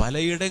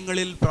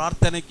 പലയിടങ്ങളിൽ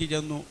പ്രാർത്ഥനയ്ക്ക്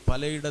ചെന്നു,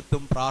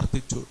 പലയിടത്തും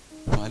പ്രാർത്ഥിച്ചു,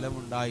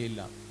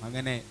 ഫലമുണ്ടായില്ല.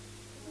 അങ്ങനെ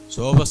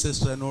ശോഭ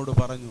സിസ്റ്റർ എന്നോട്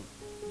പറഞ്ഞു,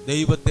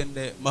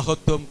 ദൈവത്തിൻ്റെ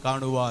മഹത്വം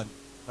കാണുവാൻ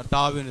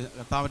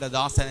കർത്താവിൻ്റെ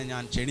ദാസനെ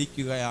ഞാൻ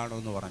ക്ഷണിക്കുകയാണോ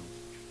എന്ന് പറഞ്ഞു.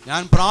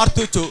 ഞാൻ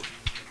പ്രാർത്ഥിച്ചു.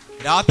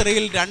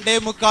 രാത്രിയിൽ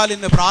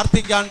 2:45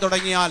 പ്രാർത്ഥിക്കാൻ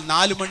തുടങ്ങിയാൽ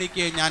 4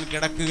 മണിക്ക് ഞാൻ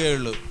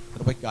കിടക്കുകയുള്ളൂ.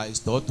 കൃപയ്ക്കായി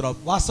സ്തോത്രം.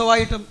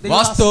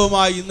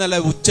 വാസ്തവമായി ഇന്നലെ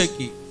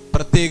ഉച്ചയ്ക്ക്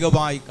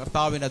പ്രത്യേകമായി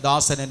കർത്താവിന്റെ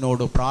ദാസൻ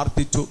എന്നോട്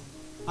പ്രാർത്ഥിച്ചു.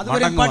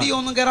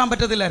 പടിയൊന്നും കയറാൻ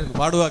പറ്റത്തില്ലായിരുന്നു.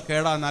 പാടുക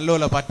കേടാൻ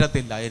നല്ലപോലെ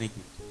പറ്റത്തില്ല.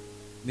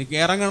 എനിക്ക്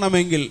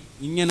ഇറങ്ങണമെങ്കിൽ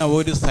ഇങ്ങനെ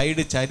ഒരു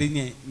സൈഡ്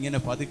ചരിഞ്ഞ് ഇങ്ങനെ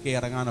പതുക്കെ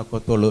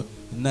ഇറങ്ങാനൊക്കത്തുള്ളൂ.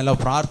 ഇന്നലെ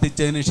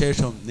പ്രാർത്ഥിച്ചതിന്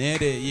ശേഷം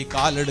നേരെ ഈ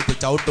കാലെടുത്ത്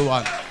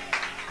ചവിട്ടുവാൻ,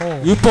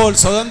 ഇപ്പോൾ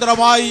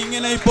സ്വതന്ത്രമായി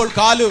ഇപ്പോൾ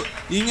കാല്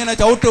ഇങ്ങനെ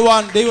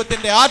ചവിട്ടുവാൻ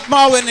ദൈവത്തിന്റെ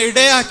ആത്മാവ് എന്നെ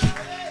ഇടയാക്കി.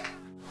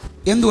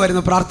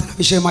 എന്തുവായിരുന്നു പ്രാർത്ഥന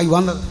വിഷയമായി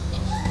വന്നത്?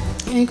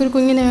 എനിക്കൊരു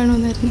കുഞ്ഞിനെ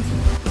വേണമെന്നായിരുന്നു.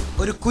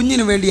 ഒരു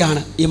കുഞ്ഞിന്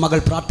വേണ്ടിയാണ് ഈ മകൾ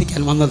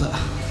പ്രാർത്ഥിക്കാൻ വന്നത്.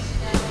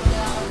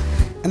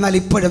 എന്നാൽ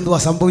ഇപ്പോഴെന്തുവാ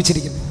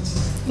സംഭവിച്ചിരിക്കുന്നത്?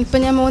 ഇപ്പം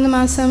ഞാൻ 3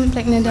 മാസം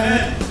പ്രഗ്നൻ്റ് ആണ്.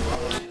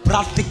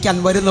 പ്രാർത്ഥിക്കാൻ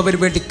വരുന്നവർ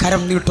വേണ്ടി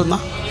കരം നീട്ടുന്ന,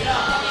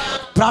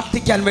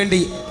 പ്രാർത്ഥിക്കാൻ വേണ്ടി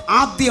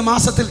ആദ്യ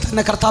മാസത്തിൽ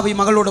തന്നെ കർത്താവ് ഈ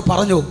മകളോട്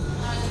പറഞ്ഞു,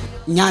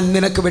 ഞാൻ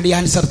നിനക്ക് വേണ്ടി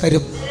ആൻസർ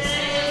തരും.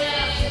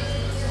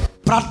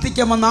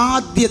 പ്രാർത്ഥിക്കാൻ വന്ന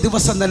ആദ്യ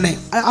ദിവസം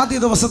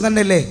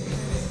തന്നെ അല്ലേ?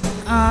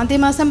 ആദ്യ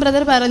മാസം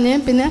ബ്രദർ പറഞ്ഞ്,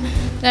 പിന്നെ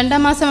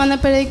 2-ാം മാസം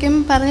വന്നപ്പോഴേക്കും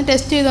പറഞ്ഞ്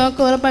ടെസ്റ്റ് ചെയ്ത്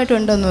നോക്കി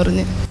ഉറപ്പായിട്ടുണ്ടെന്ന്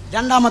പറഞ്ഞു.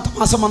 2-ാമത്തെ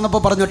മാസം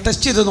വന്നപ്പോൾ പറഞ്ഞു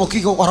ടെസ്റ്റ് ചെയ്ത്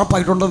നോക്കിക്കോ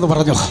ഉറപ്പായിട്ടുണ്ടെന്ന്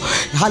പറഞ്ഞു.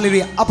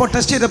 ഹല്ലേലൂയ. അപ്പോൾ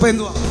ടെസ്റ്റ് ചെയ്തപ്പോൾ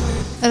എന്തുവാ?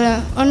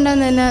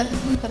 ഉണ്ടെന്ന് തന്നെ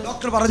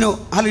ഡോക്ടർ പറഞ്ഞു.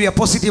 ഹല്ലേലൂയ.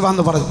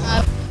 പോസിറ്റീവാന്ന് പറഞ്ഞു.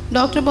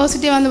 ഡോക്ടർ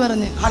പോസിറ്റീവാന്ന്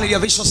പറഞ്ഞു. ഹല്ലേലൂയ.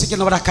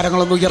 വിശ്വസിക്കുന്നവർ ആ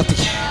കരങ്ങളൊന്ന് ഉയർത്തി.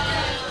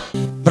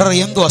 ബ്രദർ,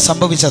 എന്തുവാ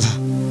സംഭവിച്ചത്?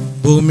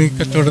 ഭൂമി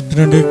കച്ചവടത്തിന്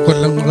വേണ്ടി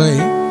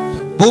കൊല്ലങ്ങളായി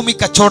ഭൂമി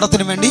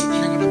കച്ചവടത്തിന് വേണ്ടി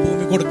ഞങ്ങളുടെ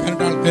ഭൂമി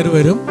കൊടുക്കാനായിട്ട് ആൾക്കാർ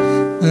വരും.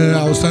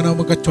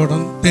 അവസാനമാകുമ്പോൾ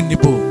കച്ചവടം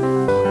തെന്നിപ്പോവും.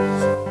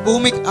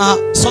 ഭൂമി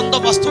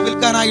സ്വന്തം വസ്തു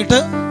വിൽക്കാനായിട്ട്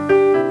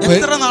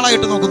എത്ര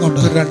നാളായിട്ട്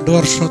നോക്കുന്നുണ്ട്? 2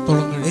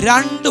 വർഷത്തോളം.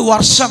 2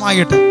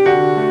 വർഷമായിട്ട്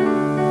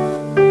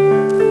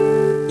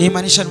ഈ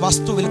മനുഷ്യൻ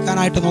വസ്തു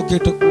വിൽക്കാനായിട്ട്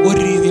നോക്കിയിട്ട് ഒരു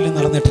രീതിയിലും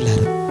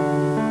നടന്നിട്ടില്ലായിരുന്നു.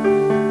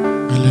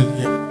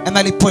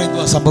 എന്നാൽ ഇപ്പോൾ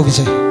എന്തുവാ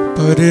സംഭവിച്ചത്?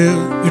 അവര്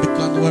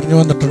എടുക്കാന്ന് പറഞ്ഞു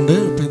വന്നിട്ടുണ്ട്.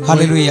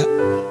 ഹല്ലേലൂയ.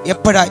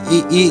 എപ്പോഴാ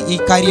ഈ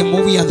കാര്യം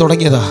മൂവ് ചെയ്യാൻ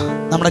തുടങ്ങിയതാ?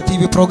 നമ്മുടെ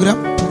TV പ്രോഗ്രാം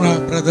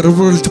ബ്രദർ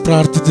വിളിച്ച്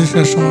പ്രാർത്ഥിച്ചതിന്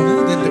ശേഷമാണ്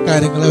ഇതിന്റെ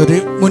കാര്യങ്ങൾ അവര്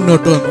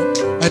മുന്നോട്ട് വന്നു.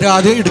 അവര്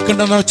ആദ്യം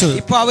എടുക്കണ്ടെന്ന് വെച്ചത്.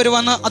 ഇപ്പൊ അവര്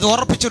വന്ന് അത്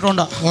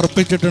ഉറപ്പിച്ചിട്ടുണ്ട്.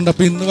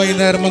 അപ്പൊ ഇന്ന്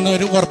വൈകുന്നേരം വന്ന്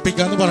അവര്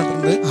ഉറപ്പിക്കാന്ന്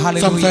പറഞ്ഞിട്ടുണ്ട്,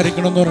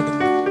 സംസാരിക്കണമെന്ന്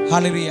പറഞ്ഞിട്ടുണ്ട്.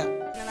 ഹല്ലേലൂയ.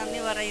 നന്ദി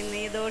പറയുന്നു.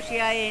 ഈ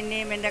ദോഷിയായ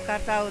എന്നെയും എൻ്റെ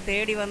കർത്താവ്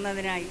തേടി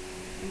വന്നതിനായി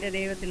എൻ്റെ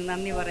ദൈവത്തിന്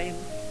നന്ദി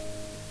പറയുന്നു.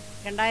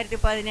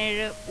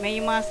 2017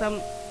 മെയ് മാസം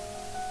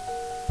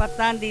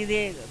 10-ാം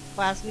തീയതി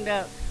പാസിൻ്റെ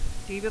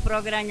TV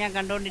പ്രോഗ്രാം ഞാൻ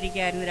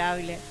കണ്ടുകൊണ്ടിരിക്കുകയായിരുന്നു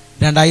രാവിലെ.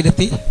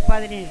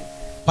 2017.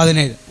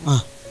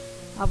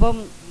 അപ്പം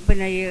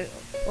പിന്നെ ഈ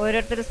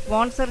ഓരോരുത്തർ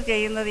സ്പോൺസർ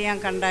ചെയ്യുന്നത് ഞാൻ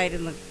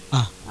കണ്ടായിരുന്നു.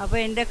 അപ്പോൾ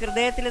എൻ്റെ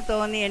ഹൃദയത്തിൽ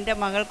തോന്നി, എൻ്റെ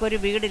മകൾക്കൊരു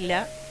വീടില്ല,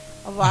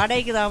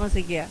 വാടകയ്ക്ക്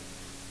താമസിക്കുക.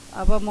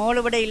 അപ്പോൾ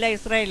മോളിവിടെ ഇല്ല,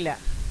 ഇസ്രായേലില്ല.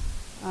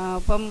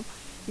 അപ്പം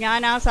ഞാൻ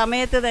ആ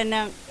സമയത്ത്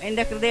തന്നെ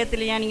എൻ്റെ ഹൃദയത്തിൽ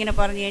ഞാനിങ്ങനെ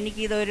പറഞ്ഞു,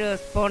 എനിക്കിതൊരു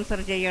സ്പോൺസർ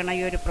ചെയ്യണം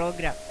ഈ ഒരു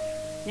പ്രോഗ്രാം.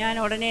 ഞാൻ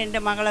ഉടനെ എൻ്റെ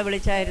മകളെ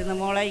വിളിച്ചായിരുന്നു,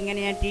 മോളെ ഇങ്ങനെ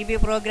ഞാൻ TV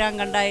പ്രോഗ്രാം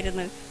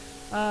കണ്ടായിരുന്നു,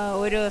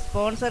 ഒരു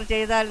സ്പോൺസർ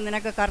ചെയ്താൽ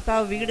നിനക്ക്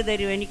കർത്താവ് വീട്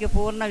തരും, എനിക്ക്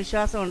പൂർണ്ണ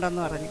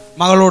വിശ്വാസമുണ്ടെന്ന് പറഞ്ഞു.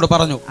 മകളോട്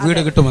പറഞ്ഞു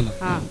വീട് കിട്ടുമെന്ന്.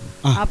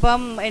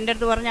 അപ്പം എൻ്റെ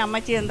അടുത്ത് പറഞ്ഞു,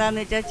 അമ്മച്ചി എന്താന്ന്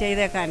വെച്ചാൽ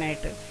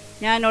ചെയ്തേക്കാനായിട്ട്.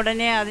 ഞാൻ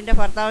ഉടനെ അതിൻ്റെ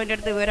ഭർത്താവിൻ്റെ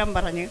അടുത്ത് വിവരം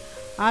പറഞ്ഞു.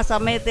 ആ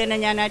സമയത്ത് തന്നെ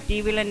ഞാൻ ആ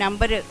TV-യിലെ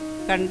നമ്പർ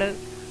കണ്ട്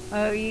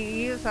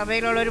ഈ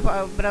സഭയിലുള്ളൊരു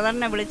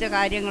ബ്രദറിനെ വിളിച്ച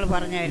കാര്യങ്ങൾ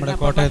പറഞ്ഞായിരുന്നു.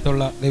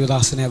 കോട്ടയത്തുള്ള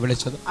ദേവദാസിനെ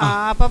വിളിച്ചത്.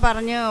 അപ്പോൾ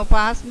പറഞ്ഞു,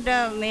 പാസിൻ്റെ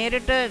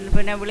നേരിട്ട്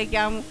പിന്നെ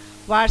വിളിക്കാം,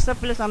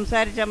 വാട്സപ്പിൽ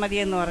സംസാരിച്ചാൽ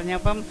മതിയെന്ന് പറഞ്ഞു.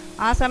 അപ്പം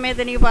ആ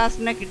സമയത്ത് എനിക്ക്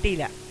പാസിനെ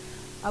കിട്ടിയില്ല.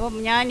 അപ്പം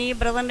ഞാൻ ഈ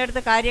ബ്രദറിൻ്റെ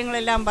അടുത്ത്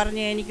കാര്യങ്ങളെല്ലാം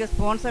പറഞ്ഞ് എനിക്ക്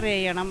സ്പോൺസർ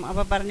ചെയ്യണം.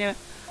 അപ്പോൾ പറഞ്ഞു,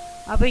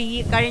 അപ്പോൾ ഈ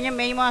കഴിഞ്ഞ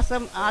മെയ്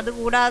മാസം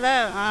അതുകൂടാതെ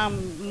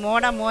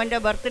മോൻ്റെ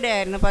ബർത്ത്ഡേ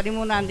ആയിരുന്നു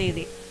 13-ാം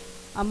തീയതി.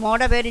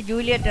 മോടെ പേര്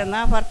ജൂലിയറ്റ് എന്ന,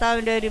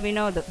 ഭർത്താവിൻ്റെ ഒരു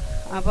വിനോദ്.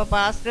 അപ്പോൾ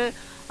പാസ്റ്റർ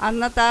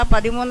അന്നത്തെ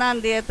 13-ാം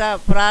തീയതി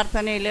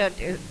പ്രാർത്ഥനയിൽ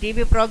TV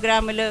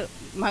പ്രോഗ്രാമിൽ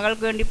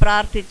മകൾക്ക് വേണ്ടി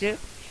പ്രാർത്ഥിച്ച്,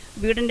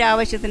 വീടിൻ്റെ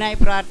ആവശ്യത്തിനായി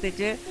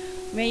പ്രാർത്ഥിച്ച്,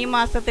 മെയ്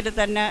മാസത്തിൽ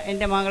തന്നെ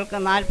എൻ്റെ മകൾക്ക്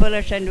 40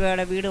 ലക്ഷം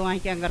രൂപയുടെ വീട്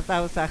വാങ്ങിക്കാൻ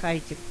കർത്താവ്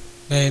സഹായിച്ചു.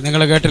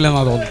 നിങ്ങൾ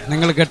കേട്ടില്ലെന്നാ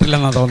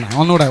തോന്നുന്നു.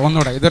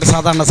 ഒന്നുകൂടെ ഇതൊരു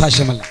സാധാരണ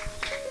സാക്ഷ്യമല്ല.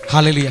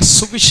 ഹല്ലേലൂയ.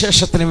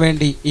 സുവിശേഷത്തിന്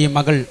വേണ്ടി ഈ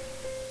മകൾ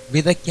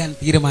വിതയ്ക്കാൻ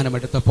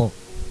തീരുമാനമെടുത്തപ്പോൾ,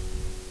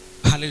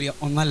 ഹല്ലേലൂയ,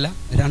 1 അല്ല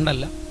 2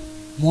 അല്ല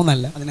 3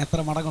 അല്ല, അതിന് എത്ര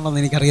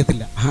മടങ്ങുണ്ടെന്ന്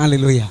എനിക്കറിയത്തില്ല.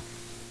 ഹല്ലേലൂയ.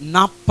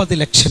 40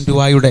 ലക്ഷം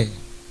രൂപയുടെ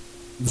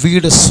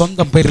വീട്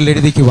സ്വന്തം പേരിൽ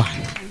എഴുതിക്കുവാൻ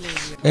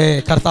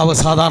കർത്താവ്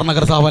സാധാരണ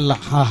കർത്താവല്ല.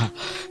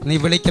 നീ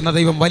വിളിക്കുന്ന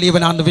ദൈവം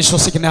വലിയവനാണെന്ന്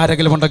വിശ്വസിക്കുന്ന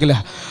ആരെങ്കിലും ഉണ്ടെങ്കിൽ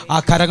ആ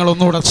കരങ്ങൾ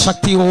ഒന്നുകൂടെ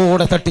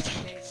ശക്തിയോടെ തട്ടി.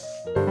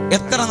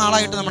 എത്ര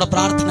നാളായിട്ട് നമ്മുടെ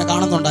പ്രാർത്ഥന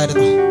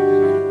കാണുന്നുണ്ടായിരുന്നു?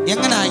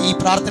 എങ്ങനെയാ ഈ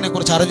പ്രാർത്ഥനയെ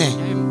കുറിച്ച് അറിഞ്ഞേ?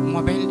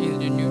 മൊബൈൽ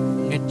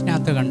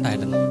നെറ്റിനകത്ത്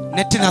കണ്ടായിരുന്നു.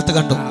 നെറ്റിനകത്ത്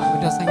കണ്ടു. ഒരു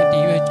ദിവസം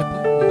TV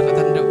വെച്ചപ്പോൾ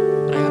ബ്രദറിന്റെ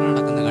പ്രയർ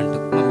നടക്കുന്നത് കണ്ടു.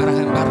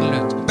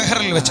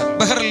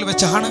 ബഹറിൽ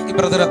വെച്ചാണ് ഈ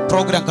ബ്രദർ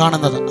പ്രോഗ്രാം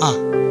കാണുന്നത്.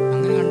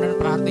 അങ്ങനെ കണ്ടു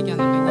പ്രാർത്ഥിക്കാൻ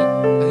തുടങ്ങി.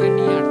 അത്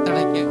കഴിഞ്ഞ് ഈ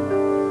അടുത്തിടയ്ക്ക്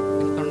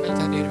തൊണ്ടയിൽ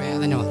ചെറിയൊരു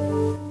വേദന വന്നു.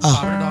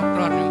 അവിടെ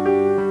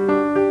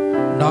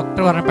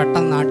ഡോക്ടർ പറഞ്ഞു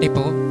പെട്ടെന്ന് നാട്ടിൽ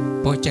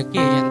പോയി ചെക്ക്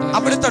ചെയ്യാൻ.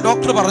 അവിടുത്തെ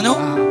ഡോക്ടർ പറഞ്ഞു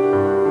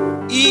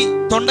ഈ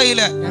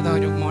തൊണ്ടയില് ഏതോ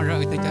ഒരു മുഴ,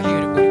 ഇത്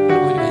ചെറിയൊരു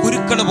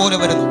കുരുക്കൾ പോലെ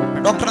വരുന്നു.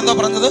 ഡോക്ടർ എന്താ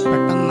പറഞ്ഞത്?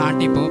 പെട്ടെന്ന്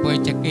നാട്ടിൽ പോയി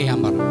ചെക്ക് ചെയ്യാൻ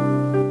പറഞ്ഞു.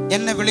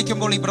 എന്നെ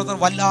വിളിക്കുമ്പോൾ ഈ ബ്രദർ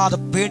വല്ലാതെ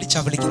പേടിച്ചാ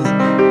വിളിക്കുന്നത്.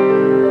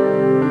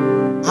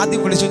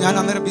 ആദ്യം വിളിച്ചു, ഞാൻ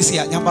അന്നേരം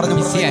ബിസിയാ. ഞാൻ പറഞ്ഞു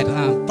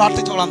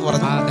പ്രാർത്ഥിച്ചോളാന്ന്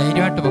പറഞ്ഞു.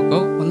 ധൈര്യമായിട്ട് പൊക്കോ,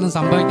 ഒന്നും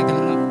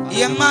സംഭവിക്കത്തില്ലെന്ന്.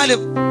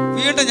 എന്നാലും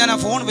വീണ്ടും ഞാൻ ആ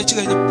ഫോൺ വെച്ച്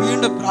കഴിഞ്ഞ്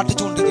വീണ്ടും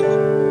പ്രാർത്ഥിച്ചുകൊണ്ടിരിക്കുമ്പോൾ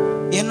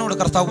എന്നോട്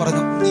കർത്താവ്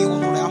പറഞ്ഞു, നീ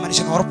ഒന്നുകൂടെ ആ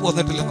മനുഷ്യൻ ഉറപ്പ്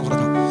വന്നിട്ടില്ലെന്ന്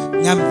പറഞ്ഞു.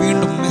 ഞാൻ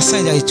വീണ്ടും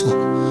മെസ്സേജ് അയച്ചു.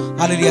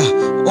 ഹല്ലേലൂയ.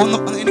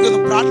 എനിക്കൊന്ന്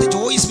പ്രാർത്ഥിച്ച്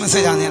വോയിസ്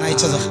മെസ്സേജാണ് ഞാൻ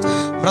അയച്ചത്.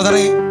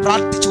 ബ്രദറെ,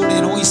 പ്രാർത്ഥിച്ചുകൊണ്ട്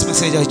ഞാൻ വോയിസ്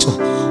മെസ്സേജ് അയച്ചു.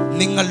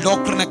 നിങ്ങൾ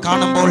ഡോക്ടറിനെ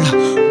കാണുമ്പോൾ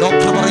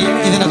ഡോക്ടർ പറയും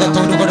ഇതിനകത്ത്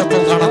ഒരു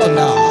കുഴപ്പവും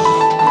കാണത്തില്ല.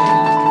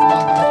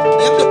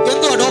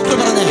 എന്തുവാ ഡോക്ടർ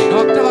പറഞ്ഞേ?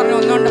 ഡോക്ടർ പറഞ്ഞു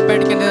ഒന്നുകൊണ്ട്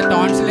പേടിക്കേണ്ടത്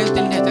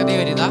ടോൺസിലൈറ്റിന്റെ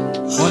ചെറിയൊരിതാ,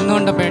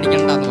 ഒന്നുകൊണ്ട്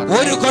പേടിക്കേണ്ടെന്ന് പറഞ്ഞു.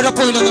 ഒരു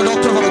കുഴപ്പമില്ലെന്ന്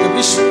ഡോക്ടർ പറഞ്ഞു.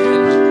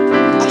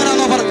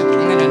 അങ്ങനെയാണോ പറഞ്ഞു?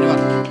 അങ്ങനെ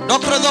പറഞ്ഞു.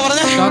 ഡോക്ടർ എന്താ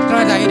പറഞ്ഞേ? ഡോക്ടർ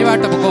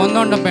ധൈര്യമായിട്ട്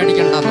ഒന്നുകൊണ്ടും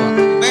പേടിക്കേണ്ടെന്ന്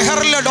പറഞ്ഞു.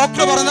 ബെഹറിലെ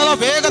ഡോക്ടർ പറഞ്ഞത്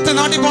വേഗത്തിൽ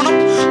നാട്ടിൽ പോകണം,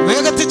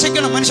 വേഗത്തിൽ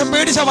ചെക്കണം. മനുഷ്യൻ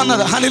പേടിച്ചാ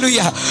വന്നത്.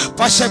 ഹല്ലേലൂയ.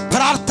 പക്ഷെ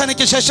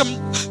പ്രാർത്ഥനയ്ക്ക് ശേഷം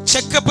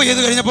ചെക്കപ്പ്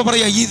ചെയ്ത് കഴിഞ്ഞപ്പോൾ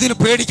പറയാ ഇതിന്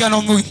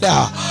പേടിക്കാനൊന്നുമില്ല.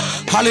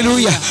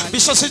 ഹല്ലേലൂയ.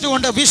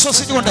 വിശ്വസിച്ചുകൊണ്ട്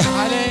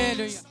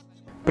ഹല്ലേലൂയ.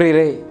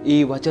 പ്രിയരെ, ഈ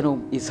വചനവും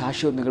ഈ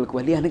സാക്ഷ്യവും നിങ്ങൾക്ക്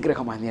വലിയ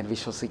അനുഗ്രഹമായി ഞാൻ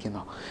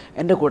വിശ്വസിക്കുന്നു.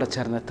 എൻ്റെ കൂടെ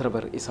ചേർന്ന് എത്ര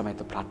പേർ ഈ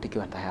സമയത്ത്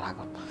പ്രാർത്ഥിക്കുവാൻ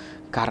തയ്യാറാകും?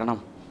 കാരണം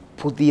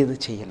പുതിയത്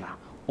ചെയ്യുന്ന,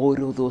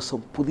 ഓരോ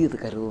ദിവസവും പുതിയത്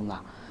കരുതുന്ന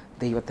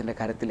ദൈവത്തിൻ്റെ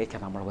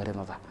കരത്തിലേക്കാണ് നമ്മൾ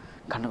വരുന്നത്.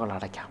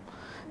 കണ്ണുകളടയ്ക്കാം.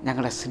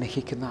 ഞങ്ങളെ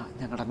സ്നേഹിക്കുന്ന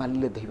ഞങ്ങളുടെ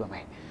നല്ല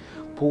ദൈവമേ,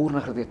 പൂർണ്ണ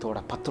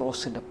ഹൃദയത്തോടെ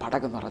പത്രോസിൻ്റെ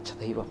പടകം നിറച്ച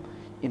ദൈവം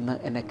ഇന്ന്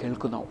എന്നെ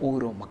കേൾക്കുന്ന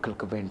ഓരോ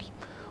മക്കൾക്ക് വേണ്ടി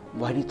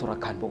വഴി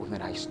തുറക്കാൻ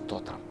പോകുന്നതിനായി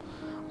സ്തോത്രം.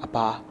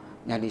 അപ്പാ,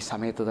 ഞാൻ ഈ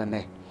സമയത്ത്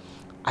തന്നെ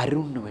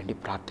അരുണിന് വേണ്ടി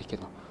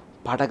പ്രാർത്ഥിക്കുന്നു.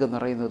 പടക്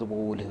നിറയുന്നത്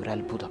പോലെ ഒരു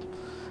അത്ഭുതം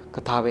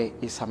കർത്താവേ,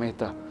 ഈ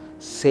സമയത്ത്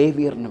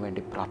സേവിയറിന്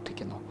വേണ്ടി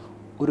പ്രാർത്ഥിക്കുന്നു.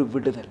 ഒരു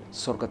വിടുതൽ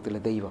സ്വർഗത്തിലെ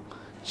ദൈവം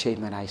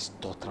ചെയ്യുന്നതിനായി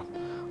സ്തോത്രം.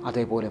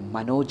 അതേപോലെ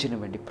മനോജിന്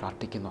വേണ്ടി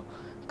പ്രാർത്ഥിക്കുന്നു.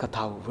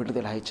 കർത്താവ്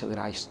വിടുതൽ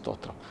അയച്ചതിനായി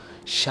സ്തോത്രം.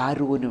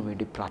 ഷാരൂവിന്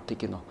വേണ്ടി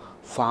പ്രാർത്ഥിക്കുന്നു.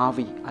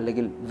 ഭാവി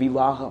അല്ലെങ്കിൽ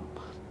വിവാഹം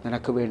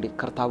നിനക്ക് വേണ്ടി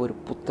കർത്താവ് ഒരു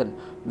പുത്തൻ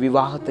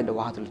വിവാഹത്തിൻ്റെ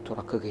വാതിൽ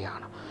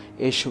തുറക്കുകയാണ്.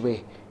 യേശുവേ,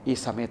 ഈ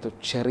സമയത്ത്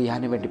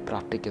ചെറിയാന് വേണ്ടി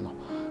പ്രാർത്ഥിക്കുന്നു.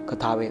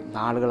 കർത്താവെ,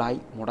 നാളുകളായി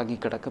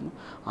മുടങ്ങിക്കിടക്കുന്ന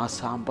ആ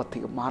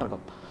സാമ്പത്തിക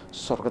മാർഗം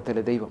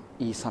സ്വർഗത്തിലെ ദൈവം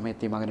ഈ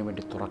സമയത്ത് ഈ മകന്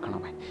വേണ്ടി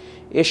തുറക്കണമേ.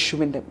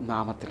 യേശുവിൻ്റെ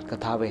നാമത്തിൽ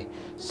കർത്താവെ,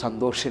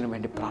 സന്തോഷിന്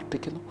വേണ്ടി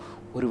പ്രാർത്ഥിക്കുന്നു.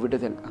 ഒരു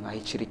വിടുതൽ അങ്ങ്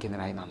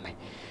അയച്ചിരിക്കുന്നതിനായി നന്ദി.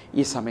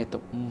 ഈ സമയത്ത്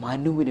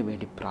മനുവിന്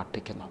വേണ്ടി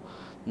പ്രാർത്ഥിക്കുന്നു.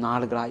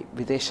 നാളുകളായി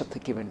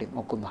വിദേശത്തേക്ക് വേണ്ടി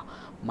നോക്കുന്ന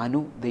മനു,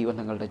 ദൈവം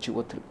നിങ്ങളുടെ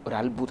ജീവിതത്തിൽ ഒരു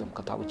അത്ഭുതം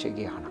കർത്താവ്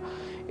ചെയ്യുകയാണ്.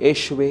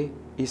 യേശുവേ,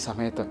 ഈ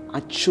സമയത്ത്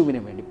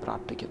അച്ചുവിന് വേണ്ടി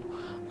പ്രാർത്ഥിക്കുന്നു.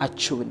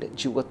 അച്ചുവിൻ്റെ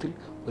ജീവിതത്തിൽ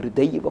ഒരു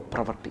ദൈവ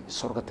പ്രവൃത്തി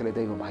സ്വർഗത്തിലെ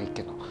ദൈവം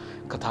അയക്കുന്നു.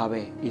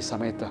 കർത്താവെ, ഈ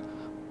സമയത്ത്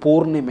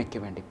പൂർണിമയ്ക്ക്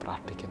വേണ്ടി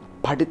പ്രാർത്ഥിക്കുന്നു.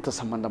 പഠിത്ത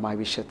സംബന്ധമായ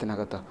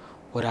വിഷയത്തിനകത്ത്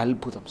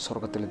ഒരത്ഭുതം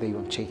സ്വർഗത്തിലെ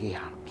ദൈവം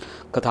ചെയ്യുകയാണ്.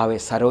 കർത്താവെ,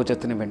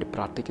 സരോജത്തിന് വേണ്ടി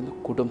പ്രാർത്ഥിക്കുന്നു.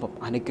 കുടുംബം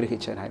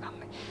അനുഗ്രഹിച്ചതിനായി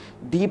നന്ദി.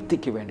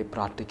 ദീപ്തിക്ക് വേണ്ടി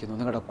പ്രാർത്ഥിക്കുന്നു.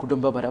 നിങ്ങളുടെ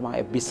കുടുംബപരമായ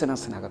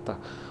ബിസിനസ്സിനകത്ത്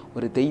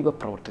ഒരു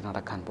ദൈവപ്രവൃത്തി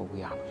നടക്കാൻ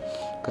പോവുകയാണ്.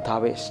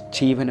 കർത്താവെ,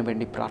 ജീവന്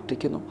വേണ്ടി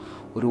പ്രാർത്ഥിക്കുന്നു.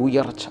 ഒരു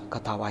ഉയർച്ച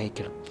കർത്താവ്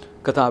അയക്കണം.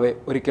 കർത്താവെ,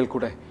 ഒരിക്കൽ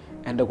കൂടെ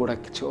എൻ്റെ കൂടെ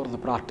ചേർന്ന്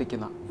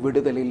പ്രാർത്ഥിക്കുന്ന,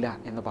 വിടുതലില്ല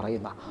എന്ന്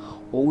പറയുന്ന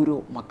ഓരോ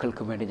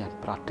മക്കൾക്കും വേണ്ടി ഞാൻ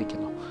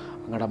പ്രാർത്ഥിക്കുന്നു.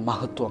 അങ്ങയുടെ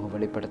മഹത്വം അങ്ങ്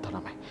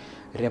വെളിപ്പെടുത്തണമേ.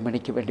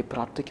 രമണിക്ക് വേണ്ടി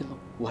പ്രാർത്ഥിക്കുന്നു.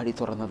 വഴി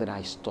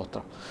തുറന്നതിനായി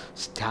സ്തോത്രം.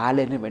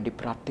 സ്റ്റാലിന് വേണ്ടി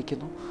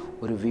പ്രാർത്ഥിക്കുന്നു.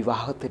 ഒരു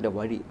വിവാഹത്തിൻ്റെ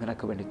വഴി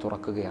നിനക്ക് വേണ്ടി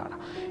തുറക്കുകയാണ്.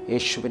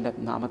 യേശുവിൻ്റെ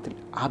നാമത്തിൽ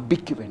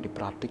അബിക്ക് വേണ്ടി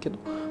പ്രാർത്ഥിക്കുന്നു.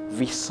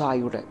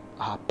 വിസയുടെ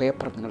ആ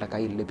പേപ്പർ നിങ്ങളുടെ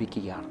കയ്യിൽ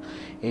ലഭിക്കുകയാണ്.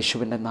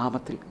 യേശുവിൻ്റെ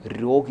നാമത്തിൽ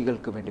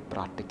രോഗികൾക്ക് വേണ്ടി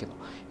പ്രാർത്ഥിക്കുന്നു.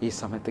 ഈ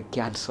സമയത്ത്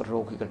ക്യാൻസർ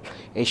രോഗികൾ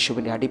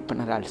യേശുവിൻ്റെ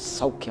അടിപ്പിണരാൽ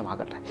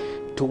സൗഖ്യമാകട്ടെ.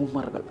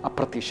 ട്യൂമറുകൾ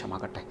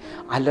അപ്രത്യക്ഷമാകട്ടെ.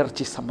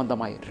 അലർജി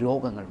സംബന്ധമായ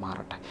രോഗങ്ങൾ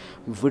മാറട്ടെ.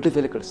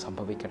 വിടുതലുകൾ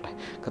സംഭവിക്കട്ടെ.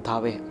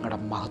 കർത്താവെ, അങ്ങയുടെ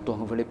മഹത്വം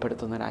അങ്ങ്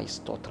വെളിപ്പെടുത്തുന്നതിനായി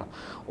സ്തോത്രം.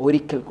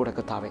 ഒരിക്കൽ കൂടെ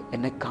കർത്താവെ,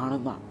 എന്നെ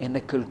കാണുന്ന,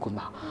 എന്നെ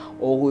കേൾക്കുന്ന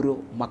ഓരോ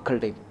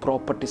മക്കളുടെയും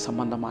പ്രോപ്പർട്ടി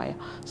സംബന്ധമായ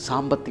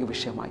സാമ്പത്തിക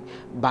വിഷയമായി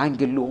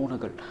ബാങ്ക്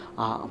ലോണുകൾ,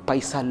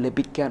 പൈസ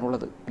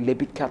ലഭിക്കാനുള്ളത്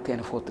ലഭിക്കാത്ത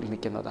അനുഭവത്തിൽ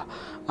നിൽക്കുന്നത്,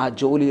 ആ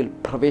ജോലിയിൽ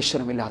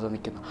പ്രവേശനമില്ലാതെ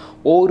നിൽക്കുന്ന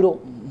ഓരോ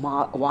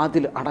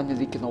വാതിൽ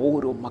അടഞ്ഞിരിക്കുന്ന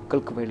ഓരോ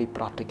മക്കൾക്ക് വേണ്ടി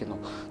പ്രാർത്ഥിക്കുന്നു.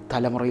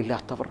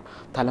 തലമുറയില്ലാത്തവർ,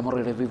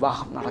 തലമുറയുടെ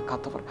വിവാഹം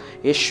നടക്കാത്തവർ,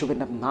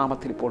 യേശുവിൻ്റെ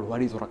നാമത്തിൽ ഇപ്പോൾ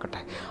വഴി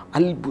തുറക്കട്ടെ.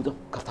 അത്ഭുതം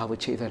കർത്താവ്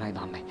ചെയ്തതിനായി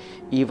നന്ദി.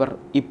 ഇവർ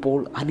ഇപ്പോൾ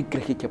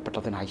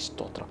അനുഗ്രഹിക്കപ്പെട്ടതിനായി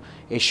സ്തോത്രം.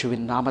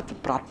 യേശുവിൻ നാമത്തിൽ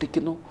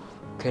പ്രാർത്ഥിക്കുന്നു.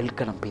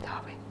 കേൾക്കണം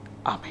പിതാവേ.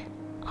 ആമേൻ,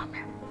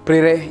 ആമേൻ.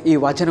 പ്രിയരെ, ഈ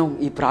വചനവും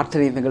ഈ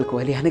പ്രാർത്ഥനയും നിങ്ങൾക്ക്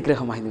വലിയ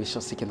അനുഗ്രഹമായി എന്ന്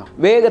വിശ്വസിക്കുന്നു.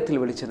 വേഗത്തിൽ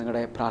വിളിച്ച്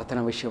നിങ്ങളുടെ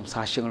പ്രാർത്ഥനാ വിഷയവും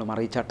സാക്ഷ്യങ്ങളും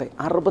അറിയിച്ചാട്ടെ.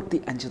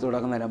 65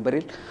 തുടങ്ങുന്ന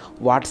നമ്പറിൽ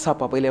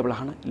വാട്സാപ്പ് അവൈലബിൾ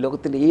ആണ്.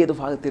 ലോകത്തിൻ്റെ ഏത്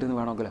ഭാഗത്തിരുന്ന്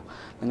വേണമെങ്കിലും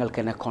നിങ്ങൾക്ക്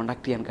എന്നെ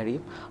കോൺടാക്റ്റ് ചെയ്യാൻ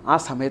കഴിയും. ആ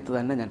സമയത്ത്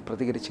തന്നെ ഞാൻ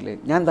പ്രതികരിച്ചില്ലേ,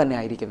 ഞാൻ തന്നെ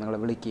ആയിരിക്കും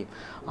നിങ്ങളെ വിളിക്കുകയും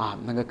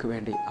നിങ്ങൾക്ക്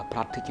വേണ്ടി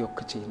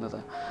പ്രാർത്ഥിക്കുകയൊക്കെ ചെയ്യുന്നത്.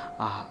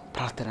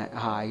 പ്രാർത്ഥന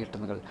ആയിട്ട്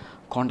നിങ്ങൾ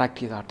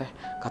കോൺടാക്റ്റ് ചെയ്താട്ടെ.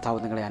 കർത്താവ്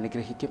നിങ്ങളെ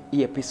അനുഗ്രഹിക്കും. ഈ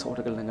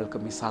എപ്പിസോഡുകൾ നിങ്ങൾക്ക്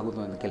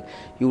മിസ്സാകുന്നുവെങ്കിൽ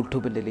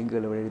യൂട്യൂബിൻ്റെ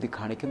ലിങ്കുകൾ എഴുതി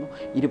കാണിക്കുന്നു.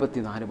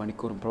 24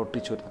 മണിക്കൂറും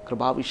പ്രവർത്തിച്ചു വരുന്ന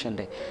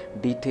കൃപാവിഷൻ്റെ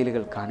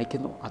ഡീറ്റെയിലുകൾ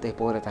കാണിക്കുന്നു.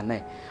 അതേപോലെ തന്നെ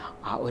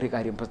ഒരു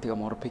കാര്യം പ്രത്യേകം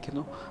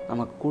ഓർപ്പിക്കുന്നു,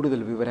 നമുക്ക് കൂടുതൽ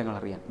വിവരങ്ങൾ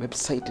അറിയാൻ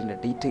വെബ്സൈറ്റിൻ്റെ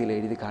ഡീറ്റെയിൽ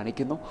എഴുതി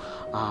കാണിക്കുന്നു.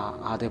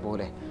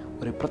 അതേപോലെ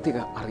ഒരു പ്രത്യേക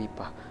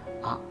അറിയിപ്പ്,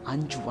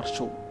 5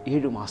 വർഷവും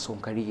 7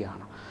 മാസവും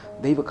കഴിയുകയാണ്.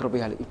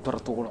 ദൈവകൃപയാൽ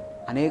ഇത്രത്തോളം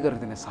അനേകർ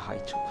ഇതിനെ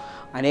സഹായിച്ചു.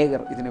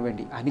 അനേകർ ഇതിനു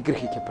വേണ്ടി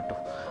അനുഗ്രഹിക്കപ്പെട്ടു.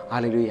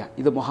 ഹല്ലേലൂയ.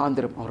 ഇത്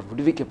മുഖാന്തരം അവർ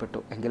വിടുവിക്കപ്പെട്ടു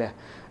എങ്കിൽ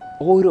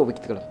ഓരോ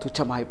വ്യക്തികളും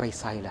തുച്ഛമായ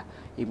പൈസയില്ല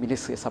ഈ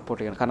മിനിസ്ട്രിയെ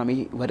സപ്പോർട്ട് ചെയ്യണം. കാരണം ഈ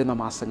വരുന്ന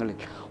മാസങ്ങളിൽ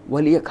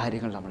വലിയ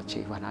കാര്യങ്ങൾ നമ്മൾ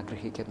ചെയ്യുവാൻ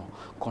ആഗ്രഹിക്കുന്നു.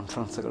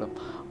 കോൺഫറൻസുകളും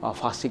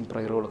ഫാസ്റ്റിംഗ്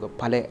പ്രയറുകളും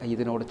പല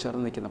ഇതിനോട്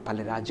ചേർന്ന് നിൽക്കുന്ന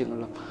പല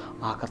രാജ്യങ്ങളിലും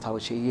കർത്താവ്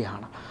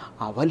ചെയ്യുകയാണ്.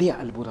 വലിയ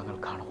അത്ഭുതങ്ങൾ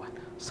കാണുവാൻ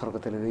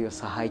സ്വർഗത്തിലെ ദൈവം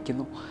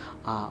സഹായിക്കുന്നു.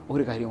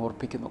 ഒരു കാര്യം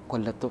ഓർപ്പിക്കുന്നു,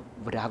 കൊല്ലത്തും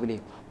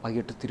രാവിലെയും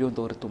വൈകിട്ട്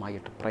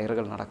തിരുവനന്തപുരത്തുമായിട്ട്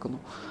പ്രയറുകൾ നടക്കുന്നു.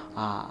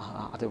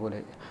 അതേപോലെ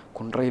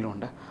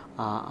കുണ്ട്രയിലുണ്ട്.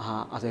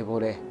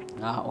 അതേപോലെ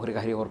ഒരു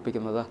കാര്യം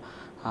ഓർപ്പിക്കുന്നത്,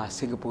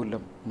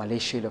 സിംഗപ്പൂരിലും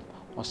മലേഷ്യയിലും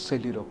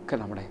ഓസ്ട്രേലിയയിലും ഒക്കെ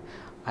നമ്മുടെ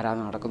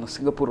ആരാധന നടക്കുന്നു.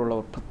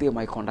 സിംഗപ്പൂരുള്ളവർ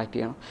പ്രത്യേകമായി കോൺടാക്റ്റ്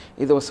ചെയ്യണം.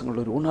 ഈ ദിവസങ്ങളിൽ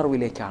ഒരു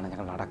ഉണർവിലേക്കാണ്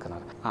ഞങ്ങൾ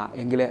നടക്കുന്നത്.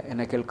 എങ്കിൽ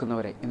എന്നെ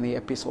കേൾക്കുന്നവരെ, ഇന്ന് ഈ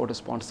എപ്പിസോഡ്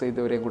സ്പോൺസർ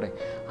ചെയ്തവരെയും കൂടെ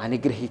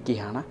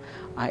അനുഗ്രഹിക്കുകയാണ്.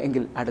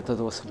 എങ്കിൽ അടുത്ത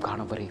ദിവസം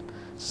കാണും വരെയും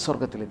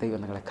സ്വർഗത്തിലെ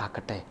ദൈവം നിങ്ങളെ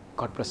കാക്കട്ടെ.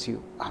 God bless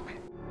you. ആമേൻ.